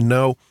beginning because they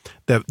know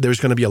that there's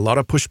going to be a lot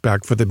of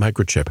pushback for the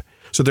microchip.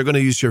 So they're going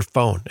to use your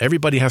phone.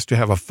 Everybody has to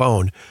have a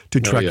phone to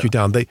track you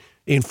down.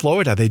 In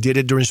Florida, they did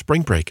it during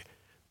spring break.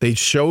 They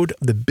showed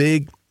the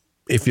big,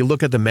 if you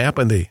look at the map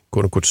on the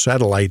quote-unquote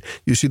satellite,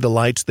 you see the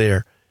lights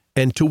there.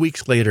 And 2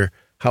 weeks later,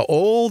 how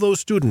all those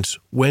students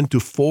went to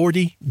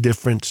 40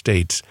 different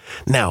states.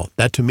 Now,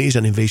 that to me is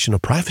an invasion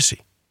of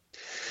privacy.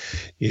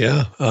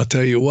 Yeah, I'll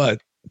tell you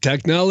what.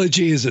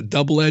 Technology is a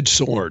double-edged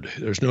sword.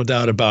 There's no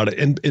doubt about it.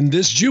 And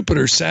this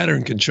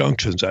Jupiter-Saturn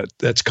conjunction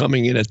that's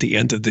coming in at the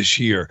end of this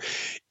year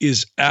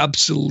is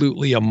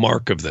absolutely a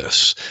mark of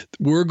this.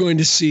 We're going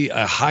to see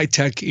a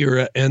high-tech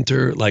era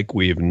enter like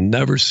we've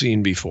never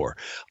seen before.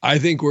 I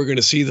think we're going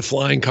to see the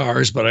flying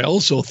cars, but I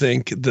also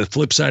think the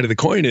flip side of the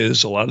coin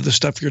is a lot of the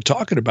stuff you're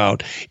talking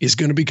about is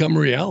going to become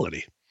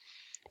reality.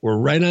 We're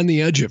right on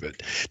the edge of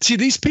it. See,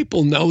 these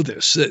people know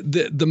this.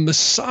 The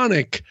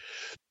Masonic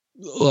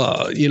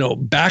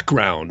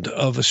background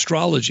of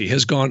astrology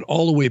has gone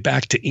all the way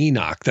back to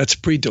Enoch. That's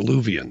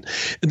pre-Diluvian.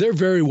 And they're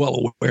very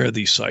well aware of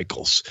these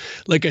cycles.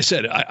 Like I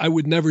said, I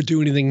would never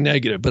do anything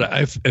negative, but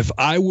if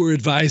I were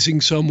advising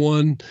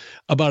someone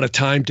about a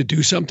time to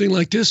do something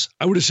like this,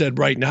 I would have said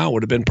right now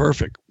would have been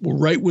perfect.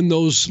 Right when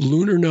those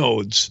lunar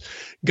nodes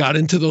got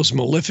into those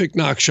malefic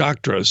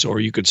nakshatras, or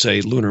you could say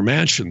lunar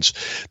mansions,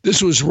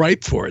 this was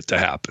ripe for it to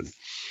happen.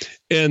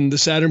 And the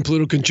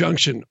Saturn-Pluto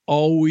conjunction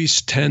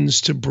always tends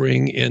to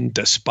bring in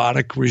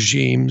despotic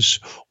regimes,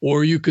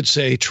 or you could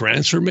say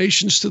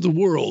transformations to the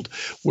world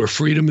where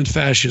freedom and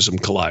fascism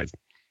collide.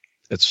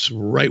 That's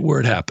right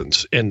where it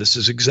happens. And this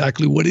is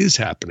exactly what is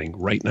happening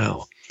right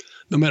now.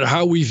 No matter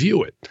how we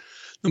view it,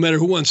 no matter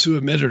who wants to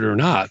admit it or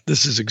not,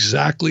 this is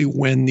exactly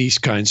when these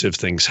kinds of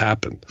things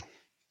happen.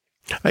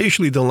 I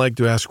usually don't like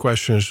to ask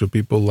questions to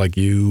people like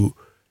you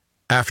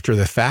after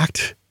the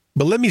fact.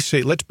 But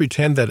let's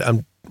pretend that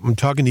I'm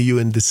talking to you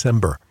in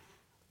December,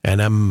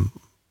 and I'm,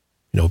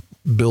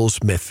 Bill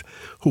Smith,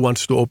 who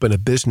wants to open a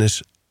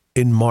business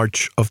in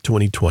March of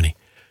 2020.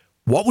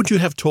 What would you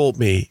have told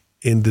me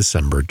in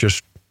December?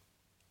 Just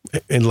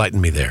enlighten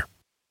me there.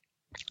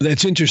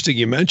 That's interesting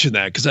you mentioned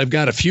that because I've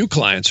got a few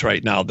clients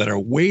right now that are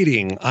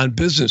waiting on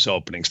business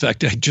openings. In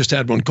fact, I just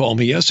had one call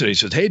me yesterday. He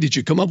says, "Hey, did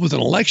you come up with an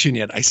election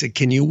yet?" I said,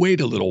 "Can you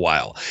wait a little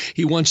while?"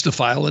 He wants to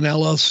file an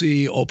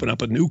LLC, open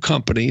up a new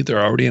company.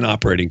 They're already an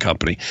operating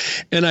company.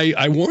 And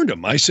I warned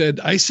him. I said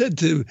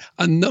to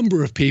a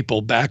number of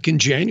people back in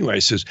January, I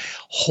says,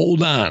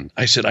 "Hold on."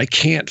 I said, "I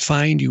can't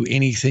find you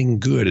anything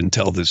good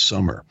until this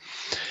summer."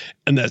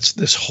 And that's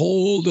this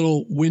whole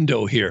little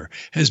window here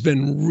has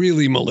been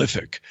really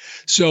malefic.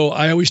 So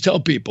I always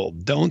tell people,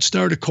 don't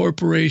start a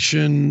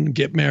corporation,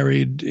 get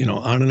married,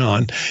 on and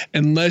on,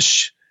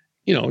 unless,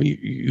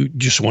 you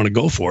just want to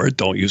go for it.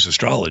 Don't use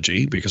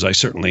astrology, because I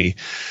certainly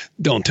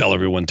don't tell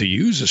everyone to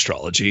use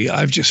astrology.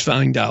 I've just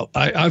found out,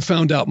 I've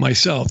found out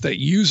myself that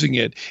using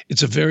it,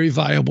 it's a very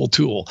viable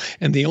tool.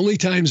 And the only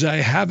times I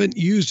haven't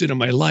used it in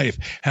my life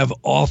have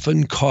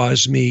often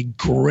caused me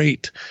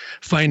great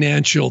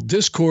financial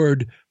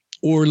discord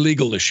or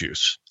legal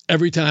issues.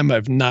 Every time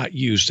I've not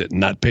used it and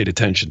not paid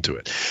attention to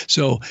it.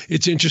 So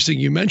it's interesting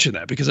you mentioned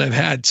that, because I've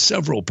had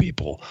several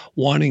people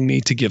wanting me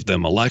to give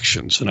them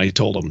elections. And I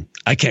told them,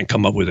 I can't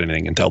come up with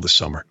anything until this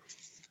summer.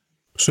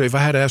 So if I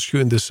had asked you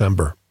in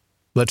December,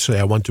 let's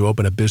say I want to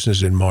open a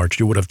business in March,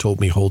 you would have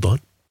told me, hold on?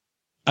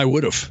 I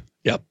would have.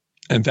 Yep.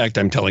 In fact,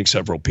 I'm telling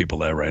several people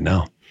that right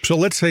now. So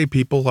let's say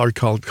people are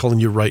calling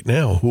you right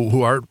now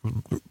who are,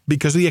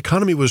 because the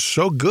economy was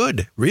so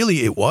good.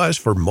 Really, it was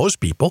for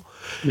most people.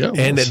 Yeah,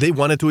 and they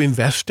wanted to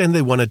invest and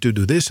they wanted to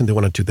do this and they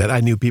wanted to do that.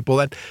 I knew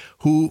people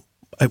who,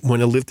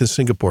 when I lived in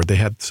Singapore, they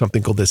had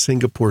something called the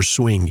Singapore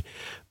swing,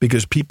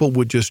 because people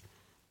would just,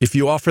 if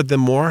you offered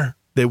them more,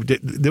 there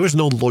was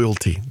no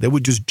loyalty. They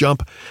would just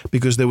jump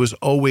because there was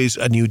always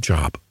a new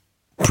job.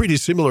 Pretty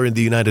similar in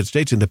the United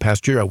States in the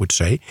past year, I would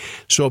say.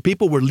 So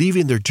people were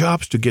leaving their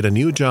jobs to get a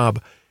new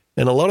job.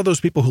 And a lot of those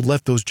people who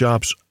left those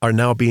jobs are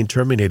now being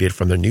terminated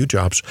from their new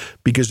jobs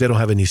because they don't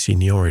have any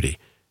seniority.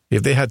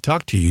 If they had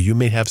talked to you, you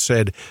may have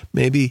said,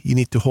 maybe you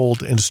need to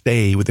hold and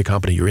stay with the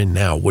company you're in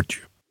now, would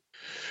you?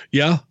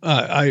 Yeah.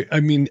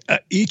 I mean,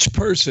 each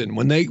person,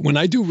 when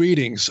I do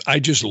readings, I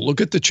just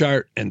look at the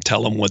chart and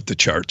tell them what the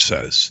chart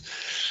says.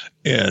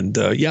 And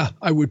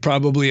I would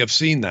probably have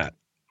seen that.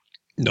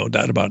 No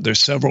doubt about it. There's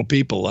several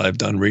people I've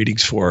done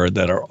readings for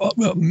that are,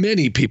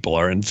 many people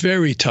are in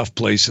very tough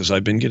places.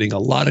 I've been getting a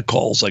lot of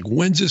calls like,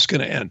 when's this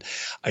going to end?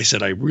 I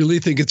said, I really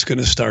think it's going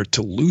to start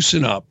to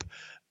loosen up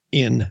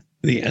in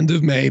the end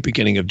of May,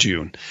 beginning of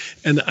June.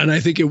 And I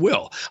think it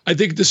will. I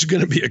think this is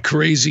going to be a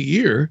crazy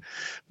year,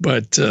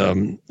 but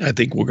I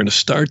think we're going to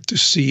start to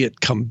see it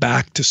come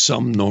back to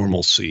some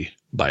normalcy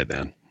by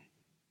then.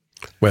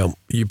 Well,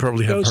 you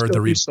probably have heard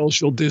the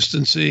social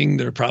distancing.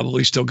 They're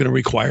probably still going to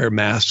require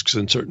masks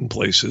in certain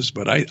places,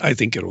 but I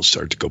think it'll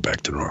start to go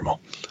back to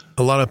normal.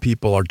 A lot of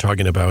people are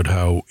talking about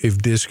how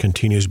if this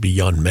continues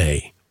beyond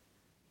May,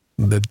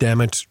 the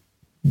damage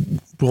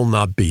will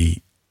not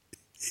be,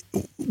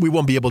 we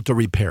won't be able to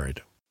repair it.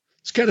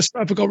 It's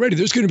catastrophic already.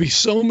 There's going to be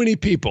so many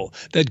people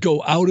that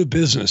go out of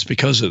business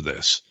because of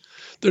this.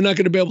 They're not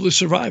going to be able to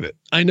survive it.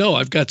 I know.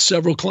 I've got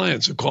several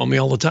clients who call me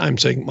all the time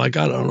saying, my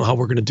God, I don't know how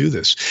we're going to do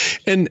this.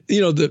 And,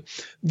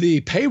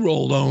 the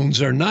payroll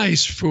loans are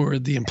nice for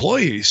the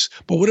employees,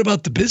 but what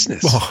about the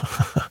business?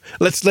 Well,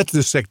 let's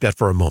dissect that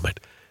for a moment.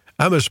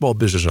 I'm a small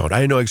business owner.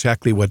 I know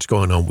exactly what's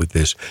going on with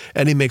this,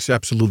 and it makes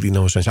absolutely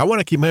no sense. I want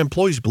to keep my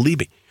employees, believe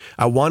me.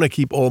 I want to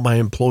keep all my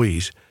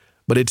employees,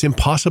 but it's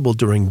impossible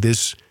during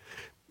this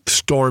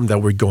storm that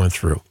we're going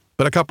through.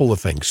 But a couple of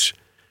things.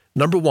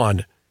 Number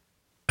one,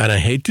 and I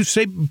hate to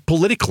say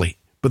politically,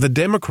 but the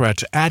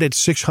Democrats added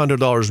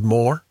 $600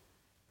 more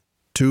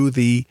to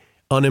the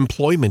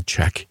unemployment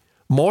check,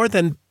 more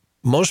than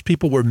most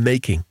people were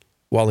making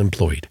while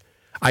employed.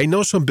 I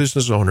know some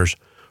business owners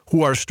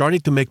who are starting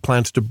to make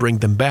plans to bring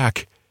them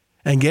back,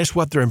 and guess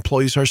what their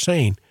employees are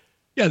saying?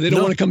 Yeah, they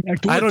don't want to come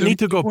back to work. I don't need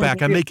to go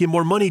back. I'm making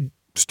more money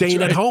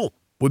staying at home,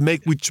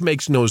 which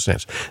makes no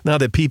sense. Now,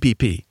 the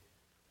PPP.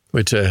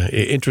 Which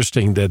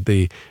interesting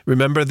that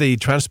remember the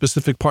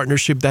Trans-Pacific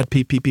Partnership, that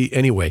PPP?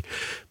 Anyway,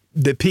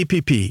 the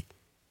PPP,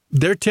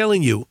 they're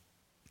telling you,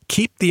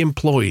 keep the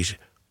employees.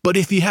 But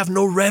if you have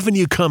no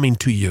revenue coming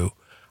to you,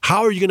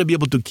 how are you going to be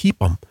able to keep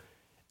them?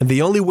 And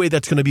the only way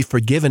that's going to be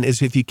forgiven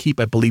is if you keep,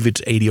 I believe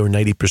it's 80 or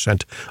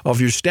 90% of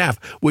your staff,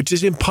 which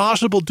is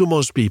impossible to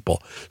most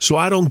people. So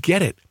I don't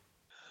get it.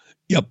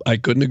 Yep, I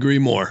couldn't agree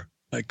more.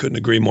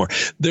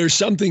 There's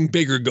something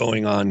bigger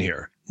going on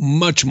here.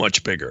 Much,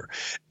 much bigger.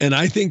 And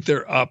I think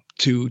they're up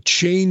to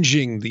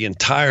changing the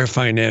entire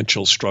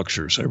financial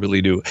structures. I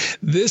really do.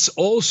 This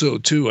also,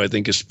 too, I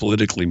think is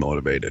politically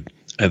motivated.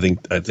 I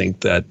think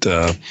that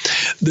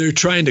they're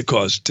trying to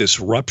cause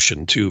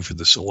disruption, too, for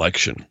this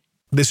election.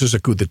 This is a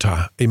coup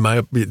d'etat.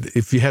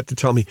 If you had to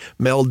tell me,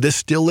 Mel,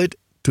 distill it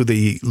to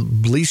the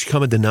least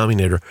common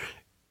denominator,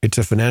 it's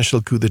a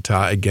financial coup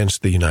d'etat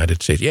against the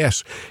United States.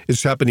 Yes,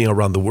 it's happening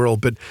around the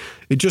world, but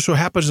it just so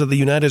happens that the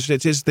United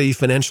States is the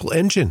financial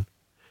engine.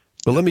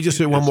 But let me just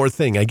say one more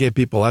thing. I get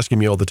people asking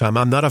me all the time,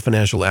 I'm not a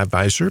financial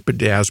advisor, but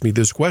they ask me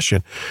this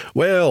question.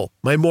 Well,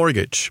 my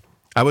mortgage,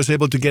 I was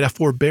able to get a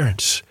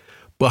forbearance.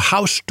 But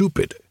how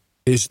stupid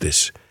is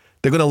this?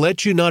 They're going to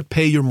let you not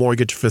pay your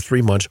mortgage for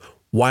 3 months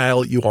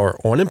while you are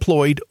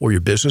unemployed or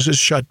your business is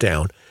shut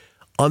down.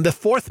 On the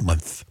 4th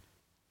month,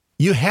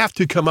 you have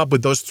to come up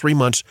with those 3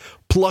 months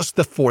plus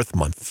the 4th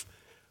month.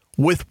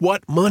 With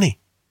what money?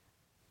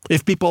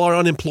 If people are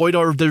unemployed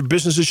or their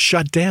business is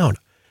shut down.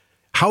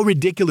 How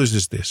ridiculous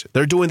is this?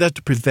 They're doing that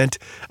to prevent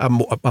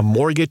a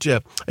mortgage,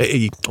 a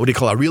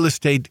real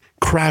estate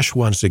crash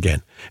once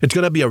again. It's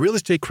going to be a real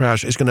estate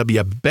crash. It's going to be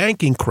a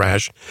banking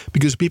crash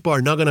because people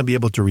are not going to be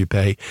able to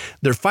repay.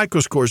 Their FICO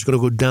score is going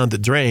to go down the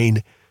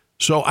drain.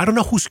 So I don't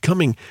know who's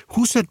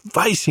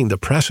advising the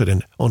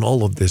president on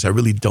all of this. I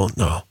really don't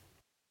know.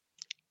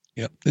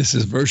 Yep, this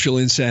is virtual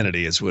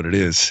insanity is what it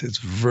is. It's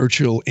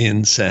virtual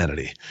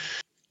insanity.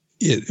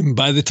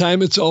 By the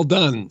time it's all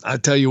done, I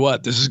tell you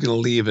what, this is going to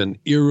leave an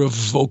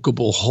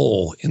irrevocable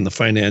hole in the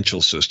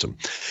financial system.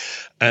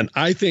 And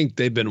I think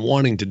they've been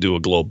wanting to do a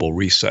global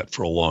reset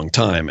for a long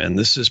time, and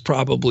this is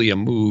probably a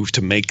move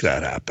to make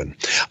that happen.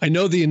 I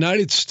know the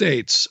United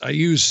States, I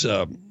use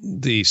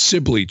the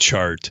Sibley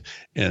chart,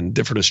 and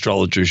different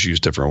astrologers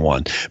use different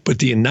one, but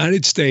the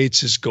United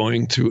States is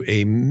going through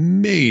a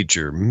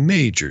major,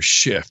 major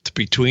shift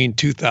between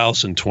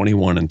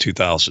 2021 and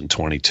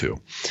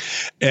 2022,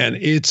 and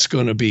it's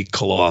going to be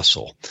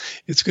colossal.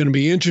 It's going to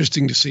be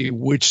interesting to see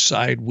which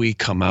side we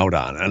come out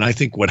on, and I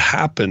think what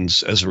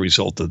happens as a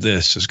result of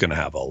this is going to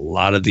have a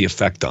lot of the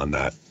effect on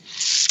that.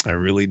 I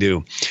really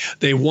do.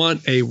 They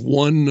want a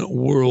one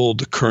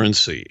world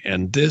currency,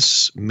 and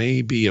this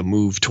may be a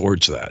move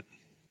towards that.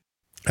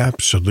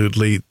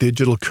 Absolutely.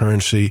 Digital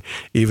currency.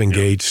 Even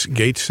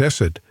Gates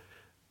says it.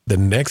 The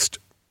next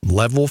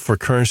level for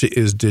currency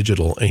is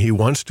digital, and he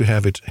wants to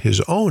have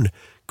his own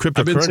cryptocurrency.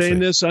 I've been saying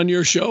this on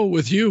your show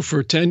with you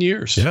for 10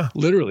 years. Yeah.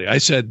 Literally. I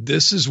said,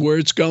 this is where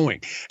it's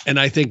going. And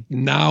I think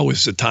now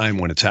is the time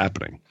when it's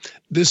happening.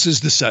 This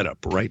is the setup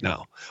right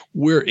now.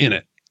 We're in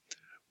it.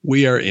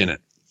 We are in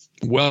it.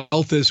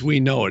 Wealth as we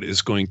know it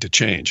is going to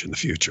change in the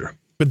future.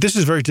 But this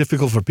is very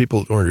difficult for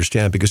people to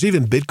understand because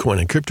even Bitcoin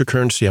and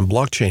cryptocurrency and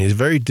blockchain is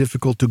very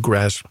difficult to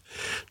grasp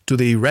to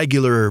the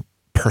regular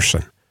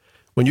person.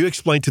 When you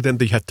explain to them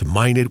that you have to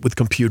mine it with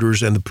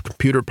computers and the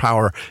computer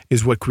power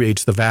is what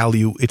creates the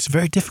value, it's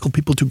very difficult for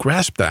people to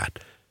grasp that.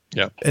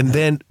 Yep. And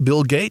then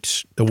Bill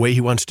Gates, the way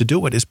he wants to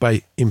do it is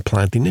by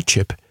implanting a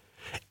chip.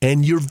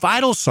 And your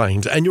vital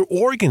signs and your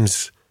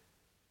organs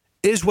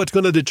is what's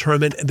going to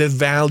determine the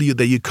value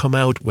that you come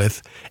out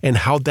with and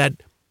how that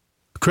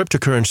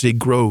cryptocurrency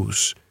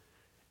grows.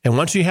 And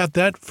once you have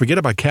that, forget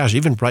about cash.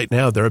 Even right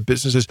now, there are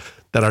businesses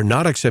that are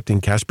not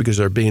accepting cash because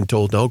they're being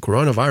told, no,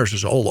 coronavirus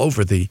is all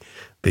over the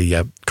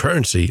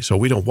currency, so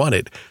we don't want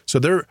it. So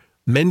they're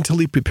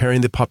mentally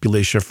preparing the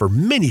population for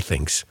many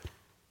things,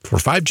 for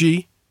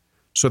 5G,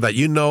 so that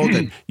you know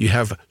that you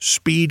have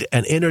speed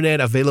and internet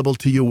available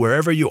to you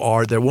wherever you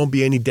are. There won't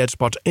be any dead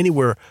spots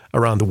anywhere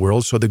around the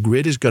world, so the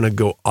grid is going to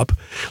go up.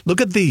 Look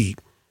at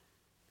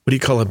do you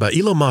call it?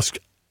 Elon Musk,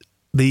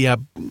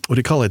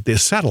 the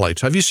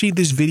satellites. Have you seen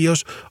these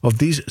videos of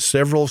these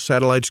several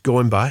satellites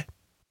going by?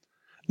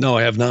 No,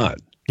 I have not.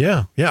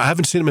 Yeah. I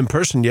haven't seen them in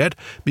person yet,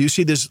 but you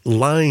see these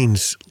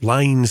lines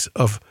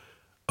of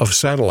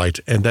satellites,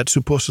 and that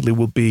supposedly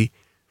will be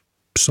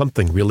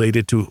something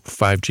related to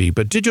 5G.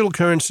 But digital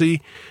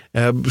currency,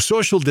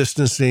 social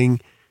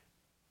distancing,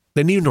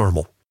 the new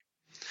normal.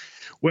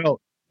 Well,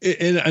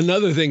 and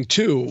another thing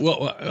too.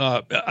 Well,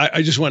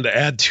 I just wanted to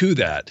add to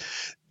that.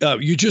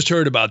 You just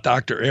heard about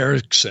Dr.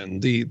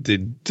 Erickson, the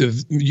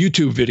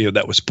YouTube video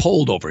that was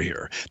pulled over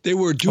here. They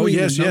were doing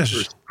the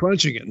numbers,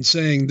 crunching it, and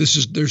saying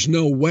there's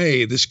no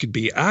way this could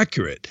be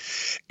accurate,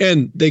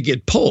 and they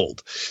get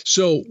pulled.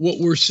 So what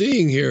we're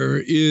seeing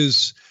here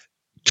is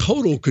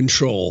total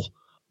control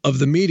of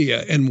the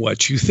media and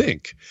what you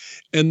think.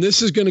 And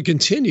this is going to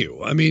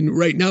continue. I mean,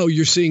 right now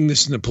you're seeing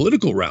this in the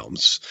political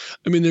realms.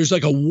 I mean, there's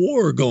like a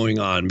war going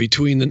on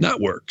between the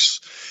networks.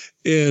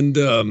 And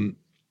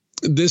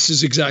this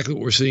is exactly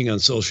what we're seeing on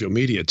social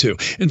media, too.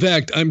 In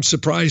fact, I'm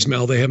surprised,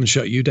 Mel, they haven't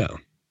shut you down.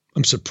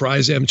 I'm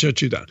surprised they haven't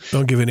shut you down.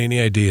 Don't give it any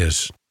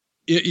ideas.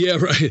 Yeah,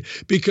 right.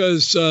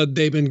 Because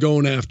they've been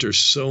going after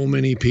so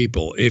many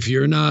people. If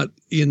you're not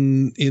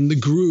in the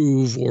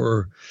groove,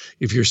 or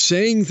if you're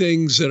saying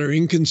things that are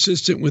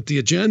inconsistent with the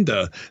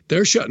agenda,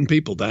 they're shutting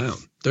people down.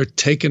 They're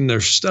taking their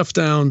stuff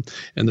down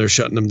and they're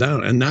shutting them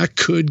down. And that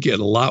could get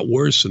a lot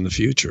worse in the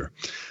future.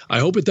 I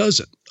hope it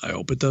doesn't.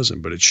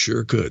 But it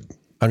sure could.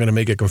 I'm going to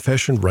make a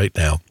confession right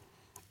now.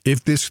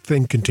 If this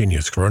thing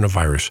continues,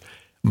 coronavirus,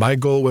 my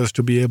goal was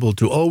to be able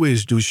to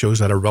always do shows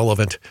that are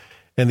relevant.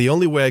 And the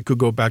only way I could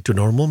go back to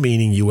normal,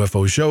 meaning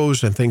UFO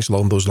shows and things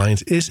along those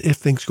lines, is if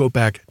things go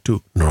back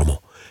to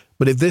normal.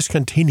 But if this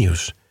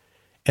continues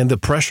and the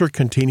pressure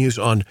continues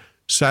on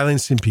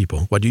silencing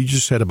people, what you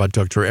just said about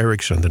Dr.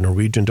 Erickson, the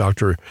Norwegian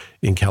doctor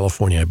in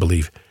California, I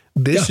believe,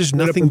 this is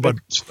nothing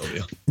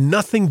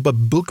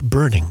but book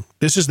burning.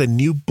 This is the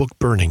new book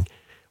burning.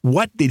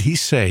 What did he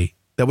say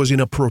that was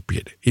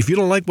inappropriate? If you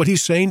don't like what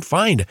he's saying,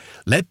 fine.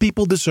 Let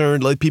people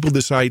discern. Let people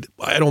decide,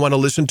 I don't want to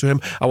listen to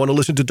him. I want to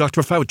listen to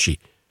Dr. Fauci.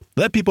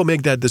 Let people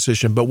make that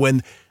decision. But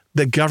when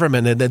the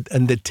government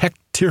and the tech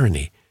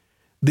tyranny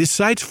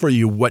decides for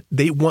you what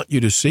they want you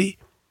to see,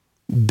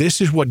 this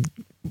is what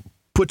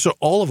puts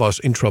all of us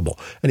in trouble.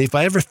 And if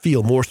I ever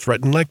feel more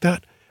threatened like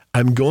that,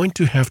 I'm going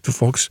to have to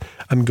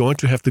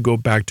go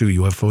back to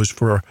UFOs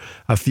for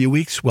a few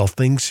weeks. Well,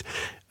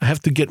 I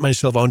have to get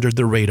myself under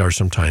the radar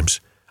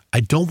sometimes. I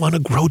don't want to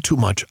grow too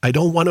much.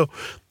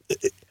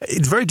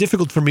 It's very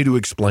difficult for me to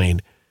explain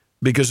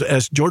because,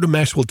 as Jordan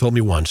Maxwell told me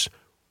once,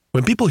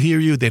 when people hear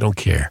you, they don't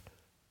care.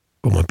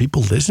 But when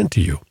people listen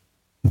to you,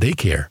 they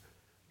care.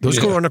 Those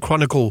Corona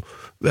Chronicle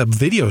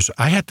videos,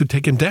 I had to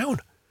take them down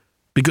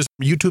because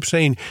YouTube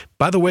saying,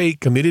 by the way,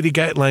 community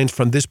guidelines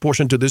from this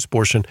portion to this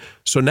portion.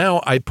 So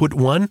now I put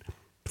one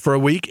for a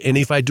week, and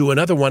if I do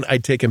another one, I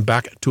take them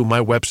back to my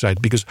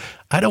website because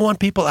I don't want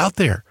people out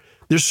there.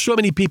 There's so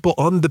many people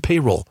on the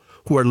payroll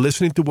who are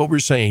listening to what we're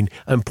saying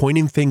and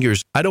pointing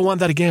fingers. I don't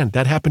want that again.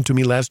 That happened to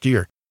me last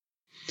year.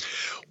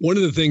 One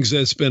of the things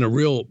that's been a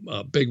real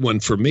big one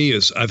for me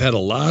is I've had a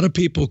lot of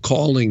people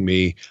calling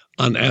me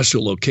on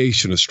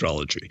astrolocation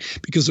astrology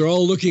because they're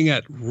all looking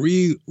at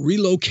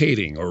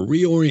relocating or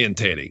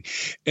reorientating.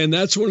 And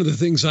that's one of the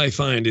things I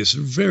find is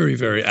very,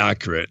 very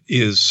accurate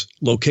is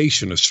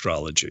location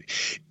astrology.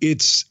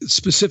 It's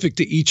specific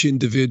to each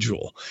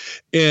individual.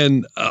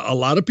 And a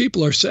lot of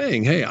people are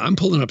saying, hey, I'm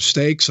pulling up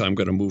stakes. I'm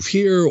going to move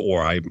here,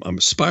 or I'm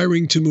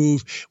aspiring to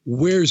move.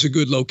 Where's a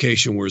good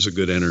location? Where's a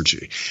good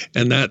energy?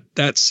 And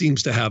that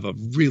seems to have a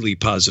really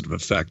positive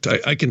effect.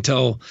 I can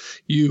tell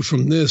you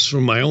from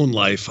my own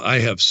life, I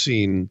have seen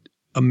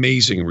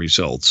amazing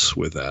results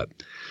with that.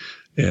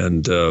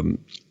 And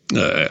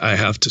I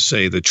have to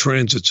say the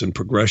transits and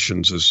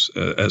progressions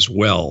as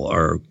well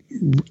are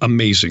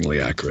amazingly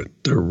accurate.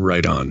 They're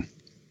right on.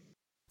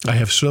 I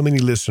have so many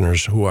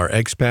listeners who are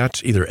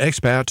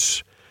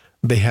expats,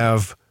 they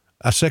have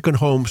a second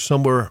home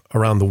somewhere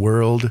around the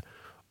world,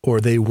 or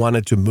they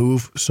wanted to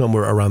move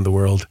somewhere around the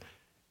world.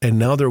 And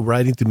now they're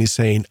writing to me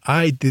saying,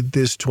 I did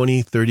this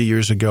 20, 30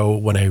 years ago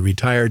when I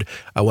retired.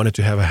 I wanted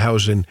to have a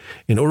house in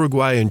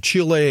Uruguay, in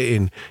Chile,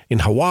 in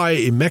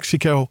Hawaii, in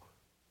Mexico,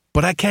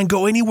 but I can't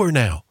go anywhere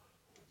now.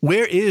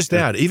 Where is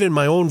that? Even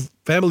my own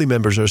family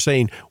members are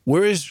saying,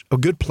 where is a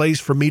good place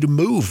for me to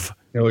move?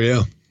 Oh,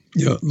 yeah.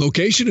 Yeah,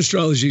 location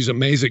astrology is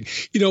amazing.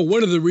 You know,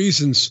 one of the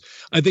reasons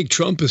I think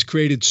Trump has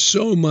created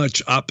so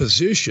much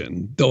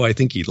opposition, though I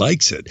think he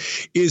likes it,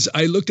 is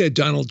I looked at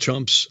Donald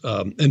Trump's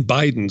and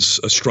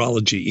Biden's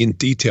astrology in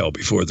detail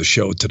before the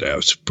show today. I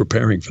was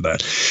preparing for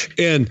that.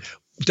 And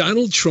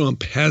Donald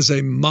Trump has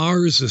a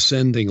Mars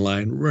ascending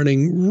line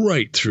running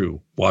right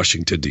through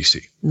Washington,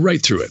 D.C.,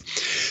 right through it.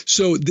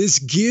 So this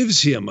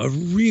gives him a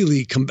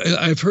really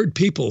I've heard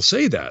people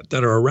say that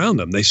are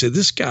around him. They say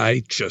this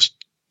guy just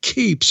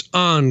keeps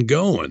on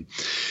going.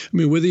 I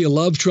mean, whether you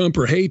love Trump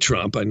or hate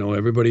Trump, I know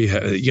everybody,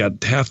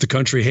 half the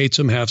country hates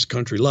him, half the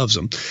country loves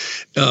him.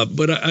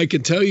 But I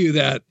can tell you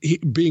that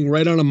being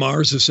right on a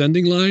Mars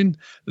ascending line,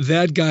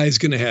 that guy is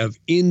going to have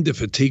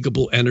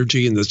indefatigable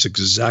energy, and that's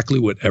exactly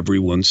what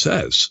everyone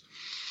says.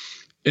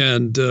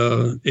 And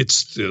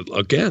it's,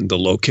 again, the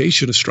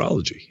location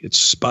astrology. It's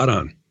spot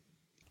on.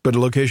 But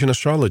location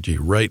astrology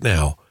right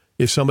now,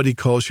 if somebody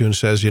calls you and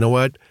says, you know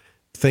what,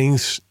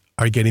 things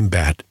are getting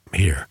bad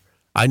here.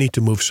 I need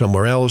to move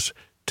somewhere else,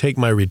 take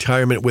my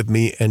retirement with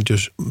me, and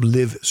just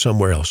live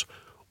somewhere else.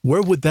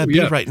 Where would that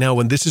be right now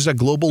when this is a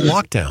global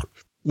lockdown?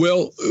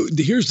 Well,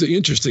 here's the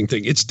interesting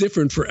thing. It's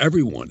different for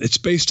everyone. It's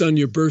based on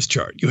your birth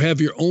chart. You have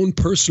your own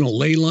personal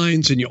ley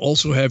lines, and you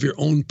also have your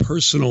own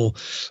personal,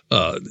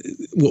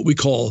 what we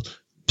call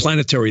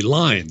planetary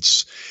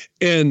lines.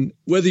 And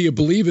whether you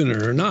believe in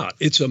it or not,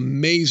 it's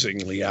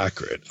amazingly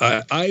accurate.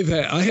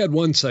 I had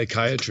one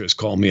psychiatrist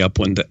call me up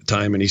one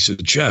time, and he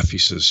said, Jeff, he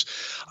says,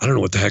 I don't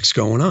know what the heck's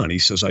going on. He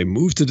says, I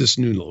moved to this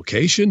new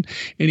location,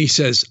 and he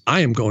says,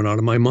 I am going out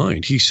of my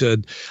mind. He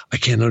said, I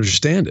can't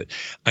understand it.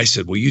 I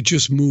said, well, you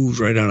just moved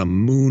right on a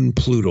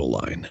Moon-Pluto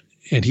line.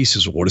 And he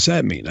says, well, what does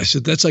that mean? I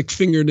said, that's like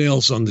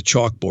fingernails on the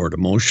chalkboard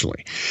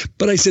emotionally.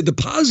 But I said, the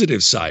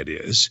positive side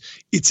is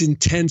it's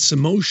intense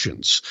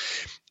emotions.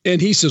 And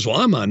he says,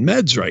 well, I'm on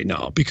meds right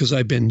now because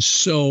I've been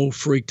so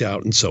freaked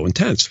out and so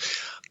intense.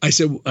 I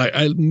said,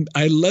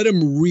 I let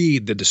him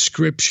read the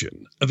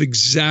description of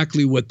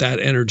exactly what that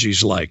energy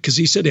is like. Because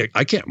he said, hey,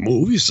 I can't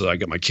move. He said, I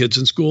got my kids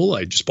in school.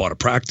 I just bought a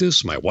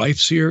practice. My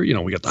wife's here. You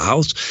know, we got the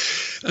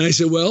house. And I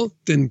said, well,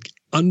 then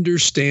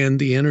understand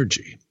the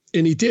energy.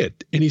 And he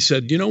did. And he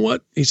said, you know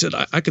what? He said,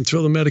 I can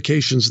throw the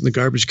medications in the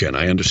garbage can.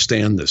 I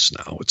understand this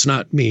now. It's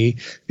not me.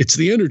 It's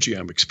the energy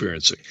I'm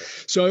experiencing.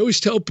 So I always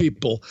tell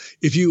people,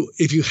 if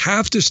you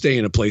have to stay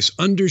in a place,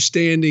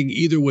 understanding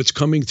either what's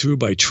coming through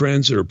by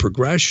transit or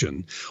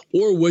progression,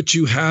 or what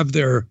you have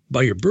there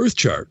by your birth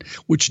chart,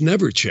 which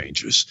never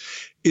changes,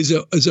 is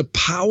a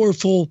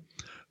powerful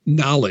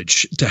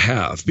knowledge to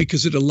have,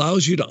 because it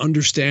allows you to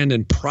understand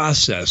and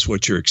process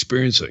what you're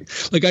experiencing.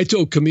 Like I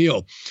told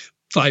Camille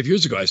 5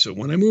 years ago, I said,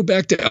 when I move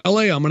back to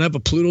LA, I'm going to have a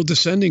Pluto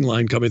descending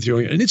line coming through.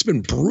 And it's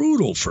been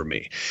brutal for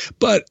me.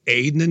 But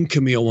Aiden and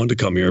Camille wanted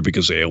to come here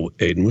because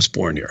Aiden was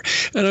born here.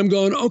 And I'm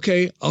going,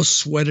 okay, I'll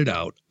sweat it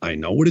out. I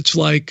know what it's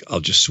like. I'll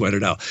just sweat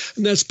it out.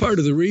 And that's part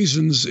of the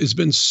reasons it's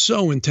been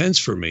so intense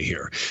for me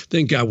here.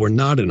 Thank God we're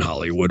not in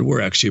Hollywood. We're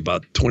actually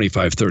about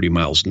 25, 30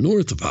 miles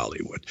north of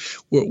Hollywood.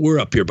 We're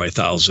up here by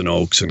Thousand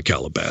Oaks and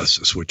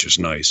Calabasas, which is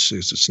nice.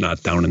 It's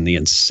not down in the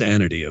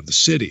insanity of the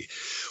city,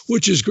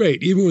 which is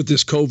great. Even with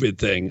this COVID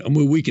thing, I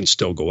mean, we can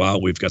still go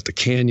out. We've got the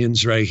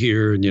canyons right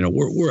here, and, you know,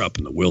 we're up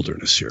in the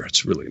wilderness here.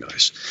 It's really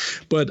nice.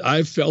 But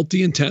I've felt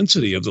the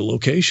intensity of the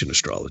location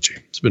astrology.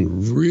 It's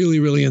been really,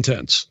 really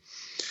intense.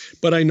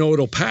 But I know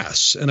it'll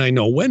pass, and I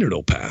know when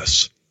it'll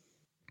pass.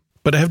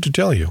 But I have to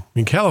tell you,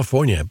 in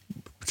California,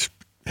 it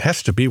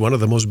has to be one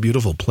of the most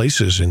beautiful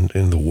places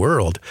in the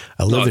world.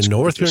 I live in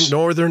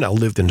northern. I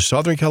lived in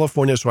Southern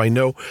California, so I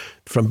know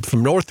from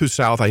north to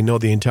south, I know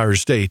the entire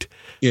state.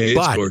 Yeah, it's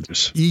but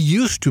gorgeous. It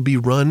used to be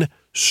run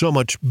so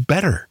much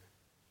better.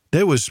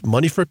 There was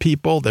money for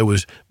people. There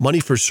was money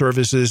for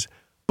services.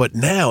 But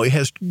now it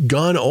has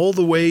gone all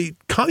the way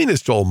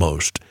communist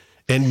almost.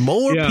 And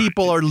more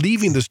people are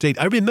leaving the state.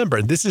 I remember,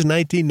 and this is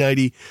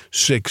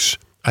 1996,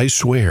 I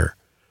swear.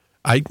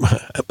 I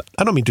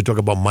don't mean to talk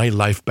about my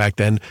life back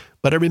then,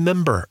 but I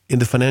remember in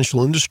the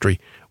financial industry,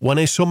 when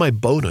I saw my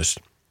bonus,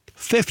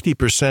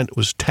 50%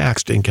 was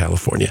taxed in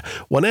California.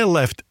 When I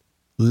left,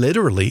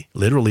 literally,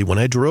 when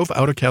I drove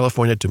out of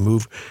California to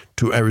move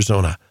to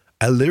Arizona,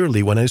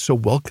 when I saw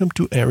welcome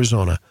to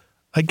Arizona,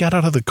 I got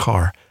out of the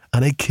car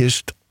and I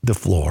kissed the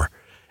floor.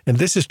 And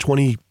this is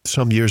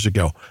 20-some years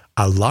ago.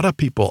 A lot of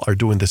people are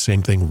doing the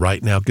same thing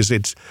right now because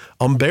it's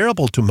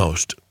unbearable to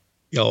most.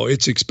 Oh,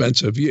 it's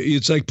expensive.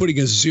 It's like putting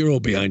a zero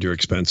behind your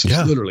expenses.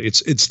 Yeah. Literally,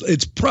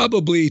 it's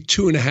probably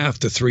 2.5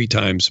 to 3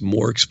 times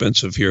more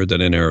expensive here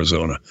than in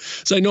Arizona.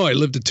 So I know I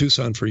lived in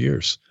Tucson for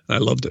years. I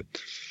loved it.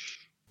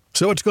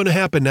 So what's going to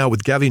happen now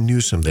with Gavin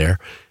Newsom there,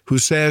 who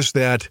says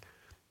that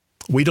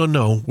we don't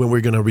know when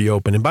we're going to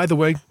reopen. And by the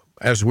way,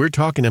 as we're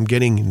talking, I'm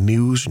getting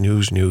news.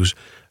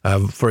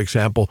 For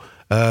example,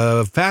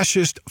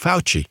 fascist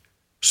Fauci.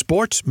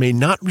 Sports may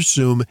not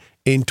resume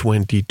in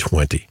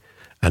 2020.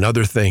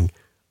 Another thing,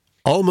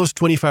 almost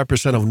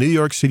 25% of New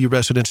York City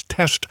residents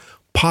test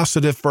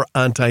positive for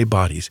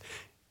antibodies.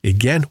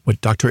 Again, what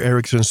Dr.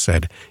 Erickson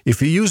said,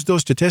 if you use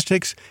those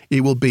statistics,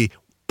 it will be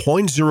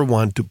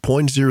 0.01 to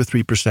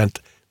 0.03%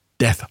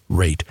 death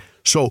rate.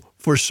 So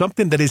for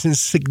something that is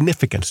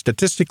insignificant,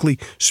 statistically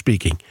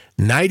speaking,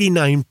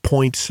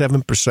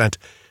 99.7%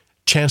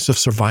 chance of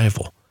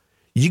survival,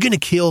 you're going to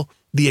kill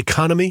the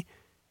economy.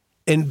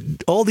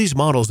 And all these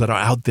models that are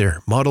out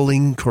there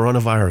modeling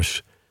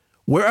coronavirus,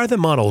 where are the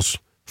models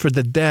for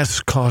the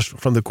deaths caused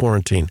from the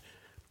quarantine?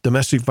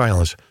 Domestic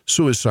violence,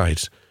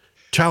 suicides,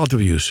 child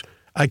abuse.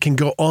 I can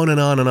go on and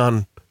on and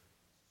on.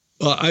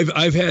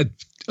 I've had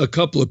a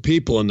couple of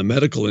people in the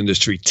medical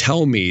industry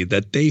tell me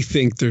that they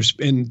think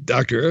and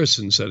Dr.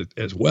 Harrison said it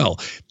as well,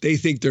 they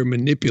think they're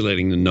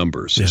manipulating the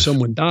numbers. Yes. If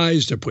someone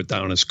dies, they're put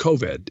down as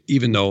COVID,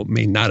 even though it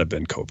may not have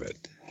been COVID.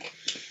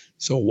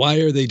 So why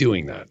are they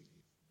doing that?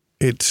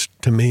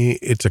 To me,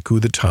 it's a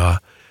coup d'etat.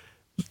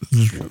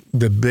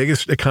 The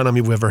biggest economy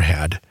we've ever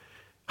had.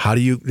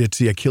 It's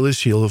the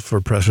Achilles heel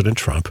for President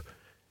Trump.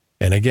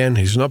 And again,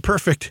 he's not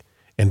perfect.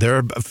 And there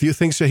are a few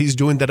things that he's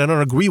doing that I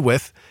don't agree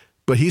with,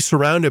 but he's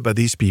surrounded by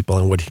these people.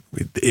 And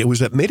it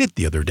was admitted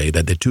the other day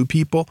that the two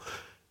people,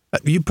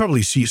 you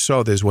probably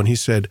saw this when he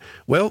said,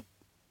 well,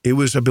 I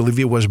believe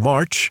it was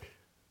March.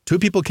 Two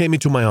people came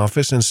into my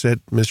office and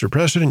said, Mr.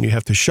 President, you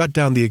have to shut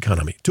down the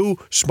economy. Two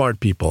smart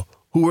people.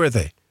 Who are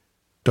they?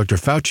 Dr.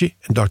 Fauci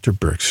and Dr.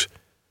 Birx.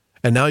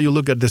 And now you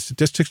look at the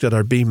statistics that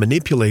are being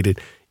manipulated,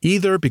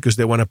 either because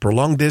they want to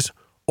prolong this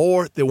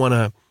or they want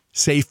to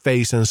save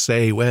face and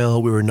say,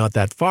 well, we were not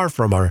that far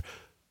from our,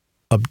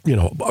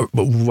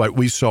 what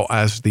we saw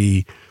as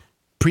the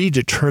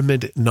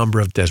predetermined number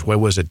of deaths. What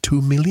was it,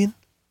 2 million?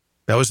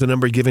 That was the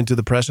number given to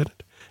the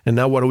president. And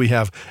now what do we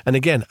have? And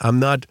again,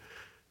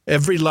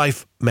 every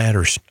life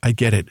matters. I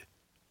get it.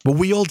 But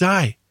we all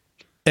die.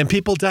 And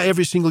people die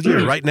every single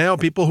year. Right now,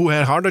 people who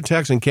had heart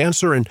attacks and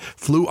cancer and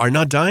flu are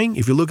not dying.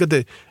 If you look at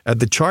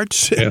the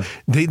charts, yeah.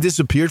 They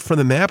disappeared from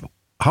the map.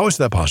 How is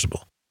that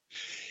possible?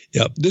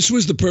 Yeah, this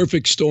was the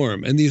perfect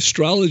storm, and the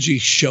astrology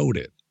showed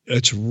it.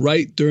 It's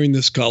right during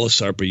this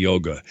Kalasarpa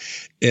yoga.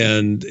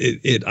 And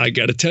I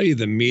got to tell you,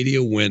 the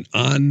media went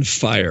on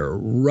fire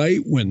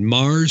right when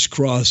Mars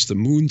crossed the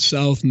moon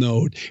south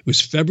node. It was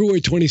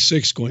February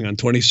 26th going on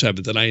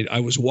 27th. And I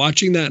was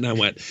watching that and I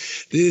went,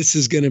 this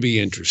is going to be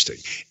interesting.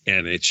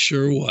 And it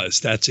sure was.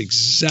 That's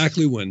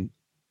exactly when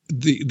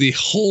the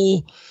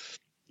whole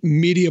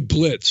media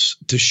blitz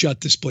to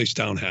shut this place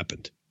down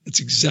happened. That's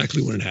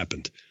exactly when it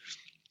happened.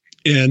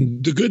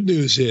 And the good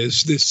news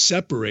is this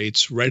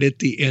separates right at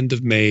the end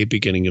of May,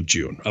 beginning of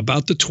June.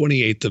 About the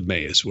 28th of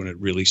May is when it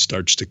really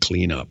starts to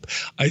clean up.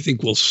 I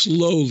think we'll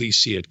slowly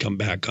see it come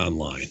back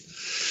online,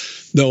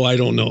 though I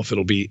don't know if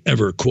it'll be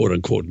ever, quote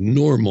unquote,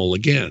 normal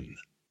again.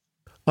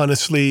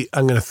 Honestly,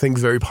 I'm going to think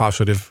very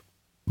positive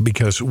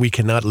because we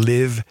cannot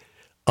live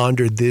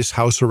under this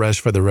house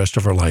arrest for the rest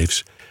of our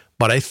lives.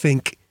 But I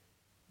think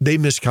they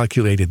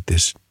miscalculated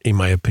this, in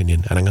my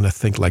opinion. And I'm going to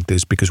think like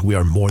this because we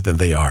are more than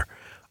they are.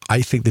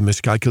 I think they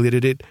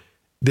miscalculated it.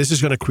 This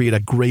is going to create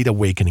a great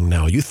awakening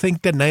now. You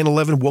think that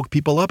 9/11 woke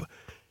people up?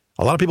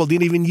 A lot of people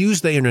didn't even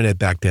use the internet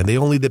back then. They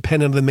only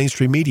depended on the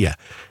mainstream media.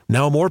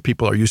 Now more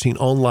people are using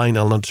online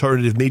and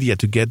alternative media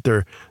to get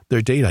their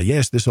data.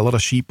 Yes, there's a lot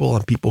of sheeple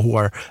and people who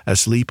are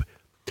asleep.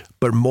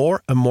 But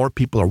more and more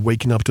people are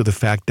waking up to the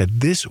fact that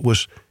this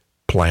was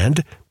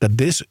planned, that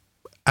this,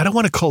 I don't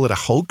want to call it a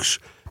hoax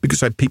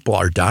because people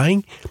are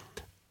dying,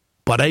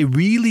 but I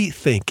really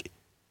think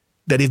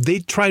that if they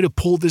try to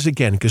pull this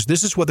again, because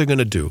this is what they're going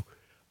to do.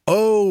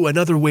 Oh,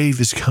 another wave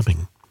is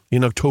coming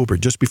in October,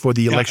 just before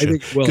the election.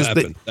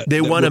 Because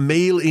they want a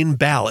mail-in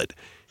ballot.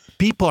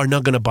 People are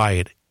not going to buy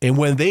it. And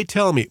when they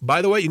tell me,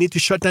 by the way, you need to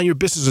shut down your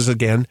businesses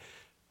again,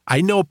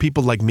 I know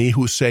people like me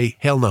who say,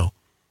 hell no.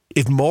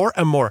 If more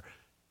and more,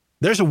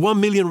 there's 1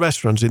 million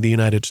restaurants in the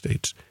United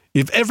States.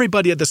 If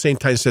everybody at the same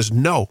time says,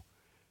 no,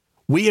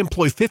 we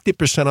employ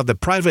 50% of the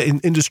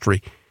private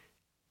industry,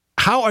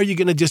 how are you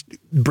going to just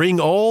bring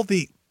all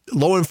the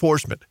law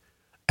enforcement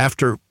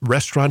after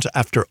restaurants,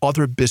 after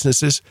other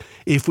businesses?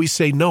 If we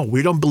say, no,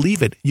 we don't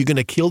believe it, you're going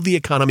to kill the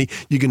economy,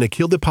 you're going to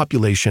kill the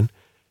population.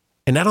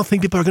 And I don't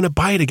think people are going to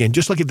buy it again.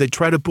 Just like if they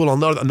try to pull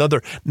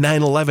another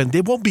 9/11,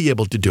 they won't be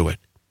able to do it,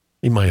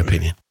 in my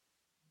opinion.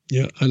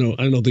 Yeah, I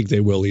don't think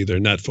they will either.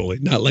 Not fully.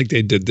 Not like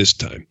they did this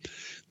time.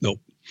 Nope.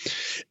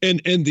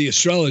 And the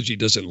astrology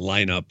doesn't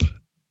line up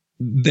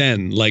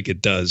then like it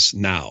does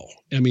now.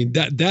 I mean,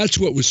 that's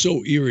what was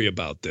so eerie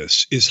about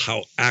this, is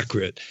how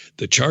accurate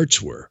the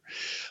charts were.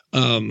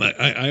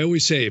 I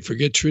always say,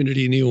 forget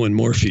Trinity, Neo, and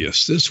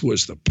Morpheus. This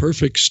was the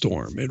perfect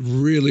storm. It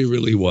really,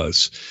 really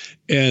was.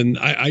 And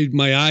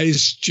my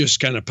eyes just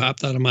kind of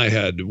popped out of my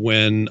head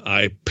when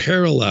I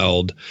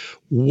paralleled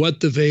what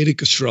the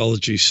Vedic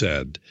astrology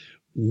said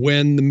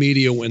when the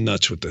media went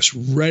nuts with this,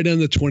 right on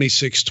the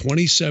 26th,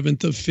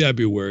 27th of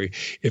February.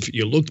 If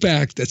you look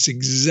back, that's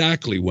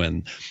exactly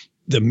when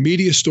the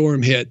media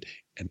storm hit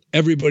and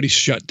everybody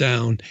shut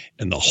down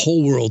and the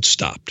whole world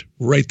stopped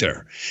right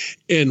there.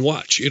 And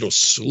watch, it'll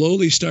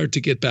slowly start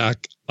to get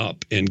back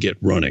up and get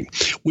running.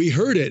 We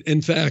heard it,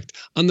 in fact,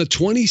 on the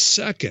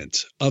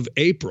 22nd of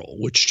April,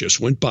 which just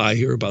went by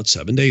here about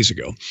 7 days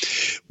ago.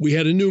 We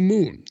had a new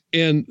moon,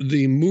 and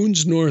the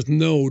moon's north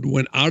node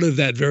went out of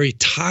that very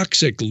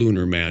toxic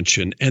lunar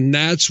mansion. And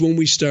that's when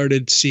we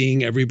started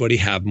seeing everybody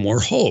have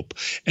more hope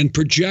and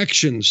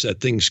projections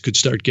that things could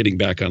start getting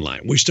back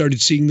online. We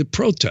started seeing the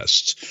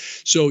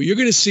protests. So you're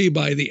going to see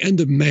by the end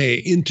of May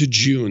into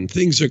June,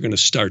 things are going to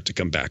start to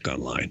come back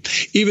online.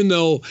 Even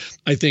though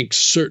I think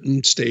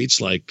certain states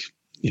like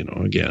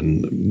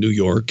again, New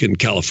York and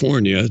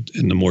California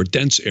in the more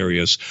dense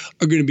areas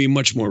are going to be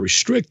much more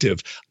restrictive.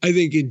 I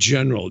think in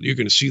general, you're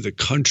going to see the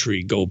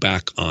country go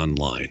back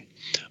online.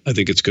 I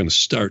think it's going to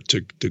start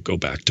to go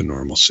back to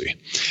normalcy.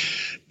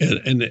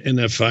 And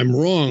if I'm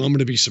wrong, I'm going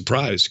to be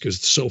surprised,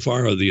 because so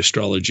far the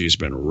astrology has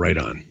been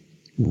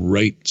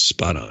right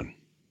spot on.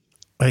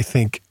 I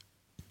think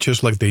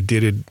just like they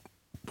did it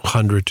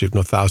hundreds, if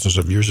not thousands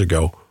of years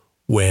ago,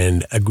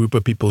 when a group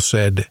of people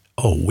said,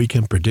 oh, we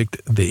can predict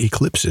the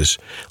eclipses.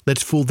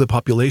 Let's fool the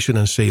population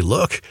and say,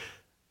 look,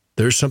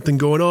 there's something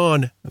going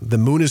on. The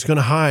moon is going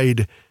to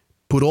hide.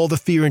 Put all the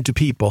fear into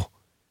people.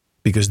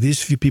 Because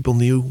these few people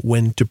knew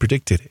when to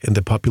predict it, and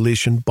the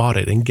population bought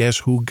it. And guess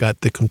who got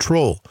the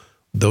control?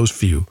 Those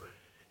few.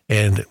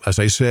 And as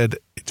I said,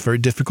 it's very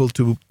difficult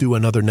to do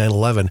another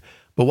 9/11.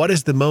 But what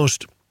is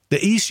the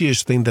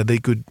easiest thing that they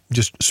could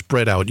just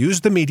spread out? Use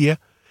the media,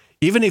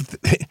 even if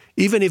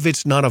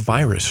it's not a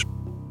virus.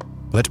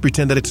 Let's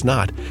pretend that it's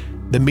not.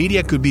 The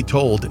media could be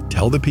told,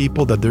 tell the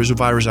people that there's a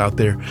virus out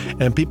there,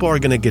 and people are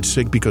going to get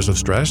sick because of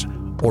stress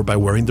or by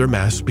wearing their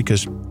masks,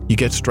 because you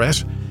get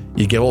stress.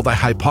 You get all that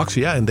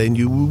hypoxia, and then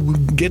you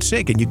get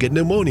sick, and you get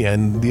pneumonia,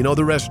 and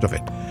the rest of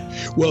it.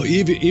 Well,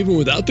 even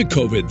without the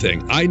COVID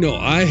thing, I know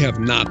I have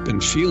not been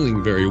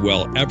feeling very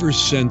well ever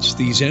since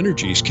these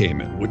energies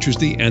came in, which was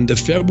the end of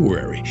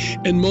February.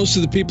 And most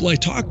of the people I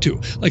talk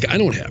to, like, I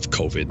don't have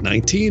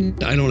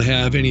COVID-19. I don't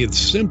have any of the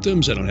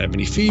symptoms. I don't have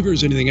any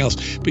fevers, anything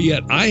else. But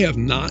yet I have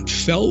not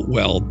felt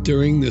well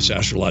during this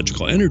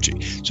astrological energy.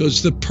 So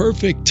it's the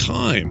perfect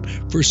time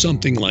for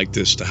something like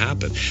this to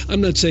happen. I'm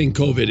not saying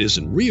COVID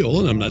isn't real,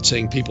 and I'm not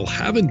saying people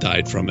haven't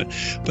died from it,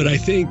 but I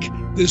think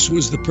this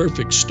was the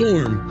perfect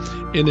storm.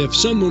 And if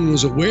someone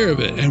was aware of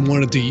it and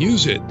wanted to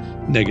use it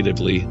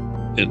negatively,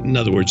 in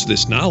other words,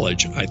 this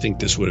knowledge, I think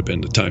this would have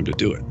been the time to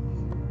do it.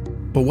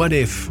 But what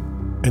if,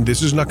 and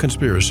this is not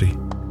conspiracy,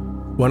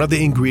 one of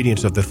the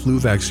ingredients of the flu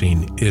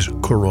vaccine is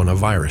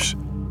coronavirus?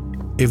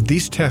 If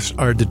these tests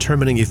are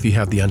determining if you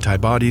have the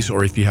antibodies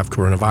or if you have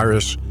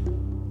coronavirus,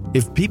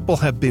 if people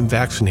have been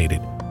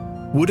vaccinated,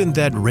 wouldn't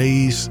that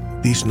raise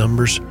these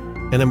numbers?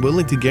 And I'm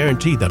willing to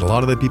guarantee that a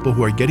lot of the people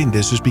who are getting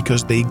this is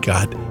because they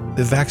got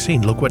the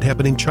vaccine. Look what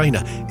happened in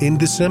China in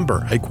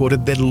December. I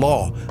quoted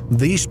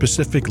the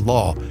specific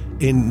law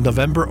in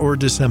November or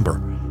December,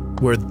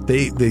 where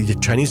the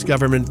Chinese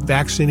government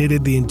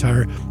vaccinated the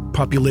entire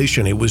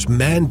population. It was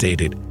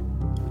mandated.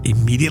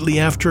 Immediately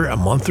after, a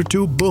month or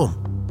two,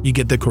 boom, you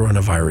get the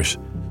coronavirus.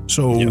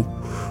 So,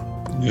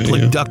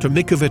 Dr.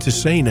 Mikovits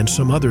is saying, and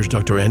some others,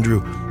 Dr.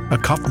 Andrew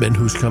Kaufman,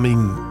 who's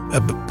coming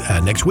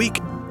next week,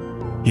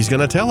 he's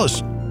going to tell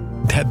us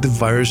that the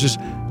viruses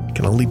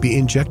can only be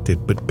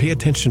injected. But pay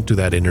attention to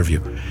that interview.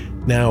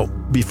 Now,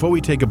 before we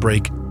take a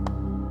break,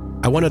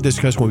 I want to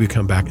discuss, when we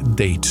come back,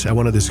 dates. I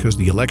want to discuss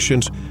the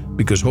elections,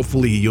 because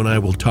hopefully you and I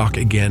will talk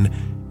again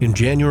in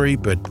January,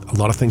 but a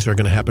lot of things are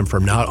going to happen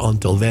from now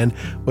until then.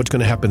 What's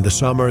going to happen this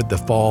summer, the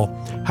fall?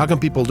 How can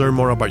people learn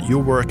more about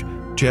your work,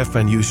 Jeff,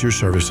 and use your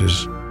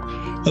services?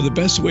 The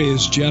best way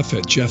is Jeff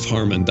at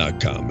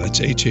jeffharman.com. That's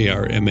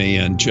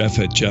Harman, Jeff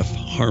at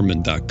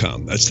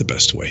jeffharman.com. That's the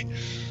best way.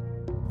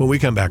 When we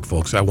come back,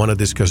 folks, I want to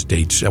discuss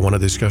dates. I want to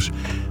discuss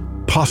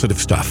positive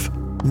stuff.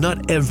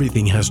 Not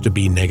everything has to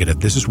be negative.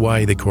 This is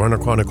why the Corona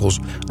Chronicles,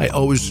 I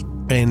always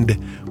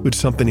end with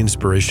something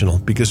inspirational,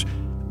 because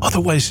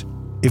otherwise,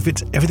 if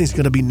everything's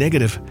going to be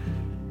negative,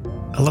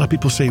 a lot of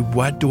people say,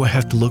 what do I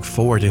have to look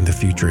forward in the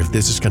future if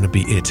this is going to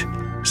be it?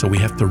 So we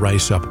have to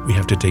rise up. We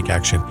have to take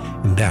action.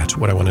 And that's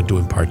what I want to do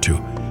in part 2.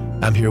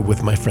 I'm here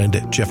with my friend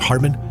Jeff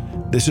Harman.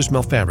 This is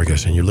Mel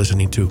Fabregas, and you're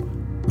listening to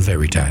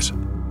Veritas.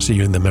 See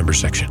you in the member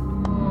section.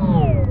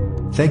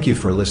 Thank you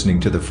for listening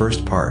to the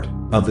first part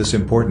of this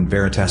important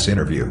Veritas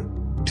interview.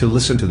 To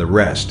listen to the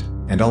rest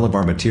and all of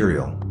our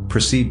material,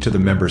 proceed to the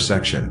member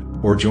section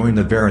or join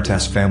the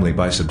Veritas family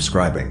by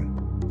subscribing.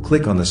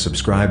 Click on the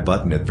subscribe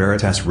button at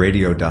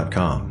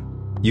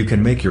veritasradio.com. You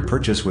can make your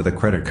purchase with a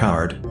credit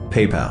card,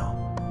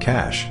 PayPal,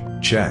 cash,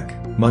 check,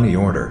 money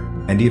order,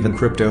 and even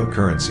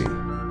cryptocurrency.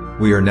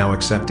 We are now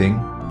accepting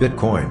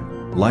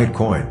Bitcoin,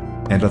 Litecoin,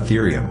 and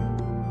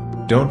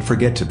Ethereum. Don't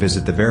forget to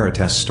visit the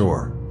Veritas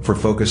store for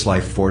Focus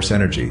Life Force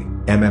Energy,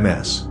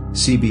 MMS,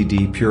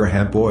 CBD Pure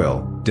Hemp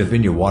Oil,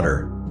 Divinia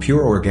Water,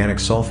 Pure Organic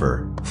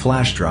Sulfur,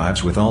 flash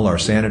drives with all our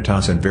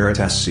Sanitas and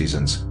Veritas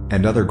seasons,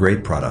 and other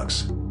great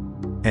products.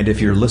 And if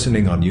you're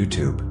listening on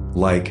YouTube,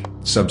 like,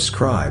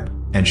 subscribe,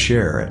 and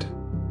share it.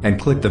 And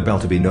click the bell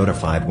to be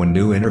notified when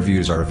new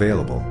interviews are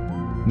available.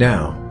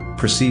 Now,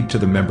 proceed to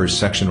the members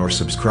section or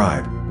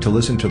subscribe to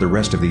listen to the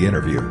rest of the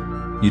interview.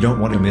 You don't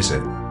want to miss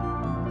it.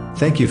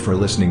 Thank you for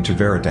listening to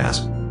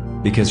Veritas.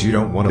 Because you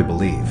don't want to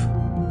believe.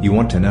 You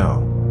want to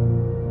know.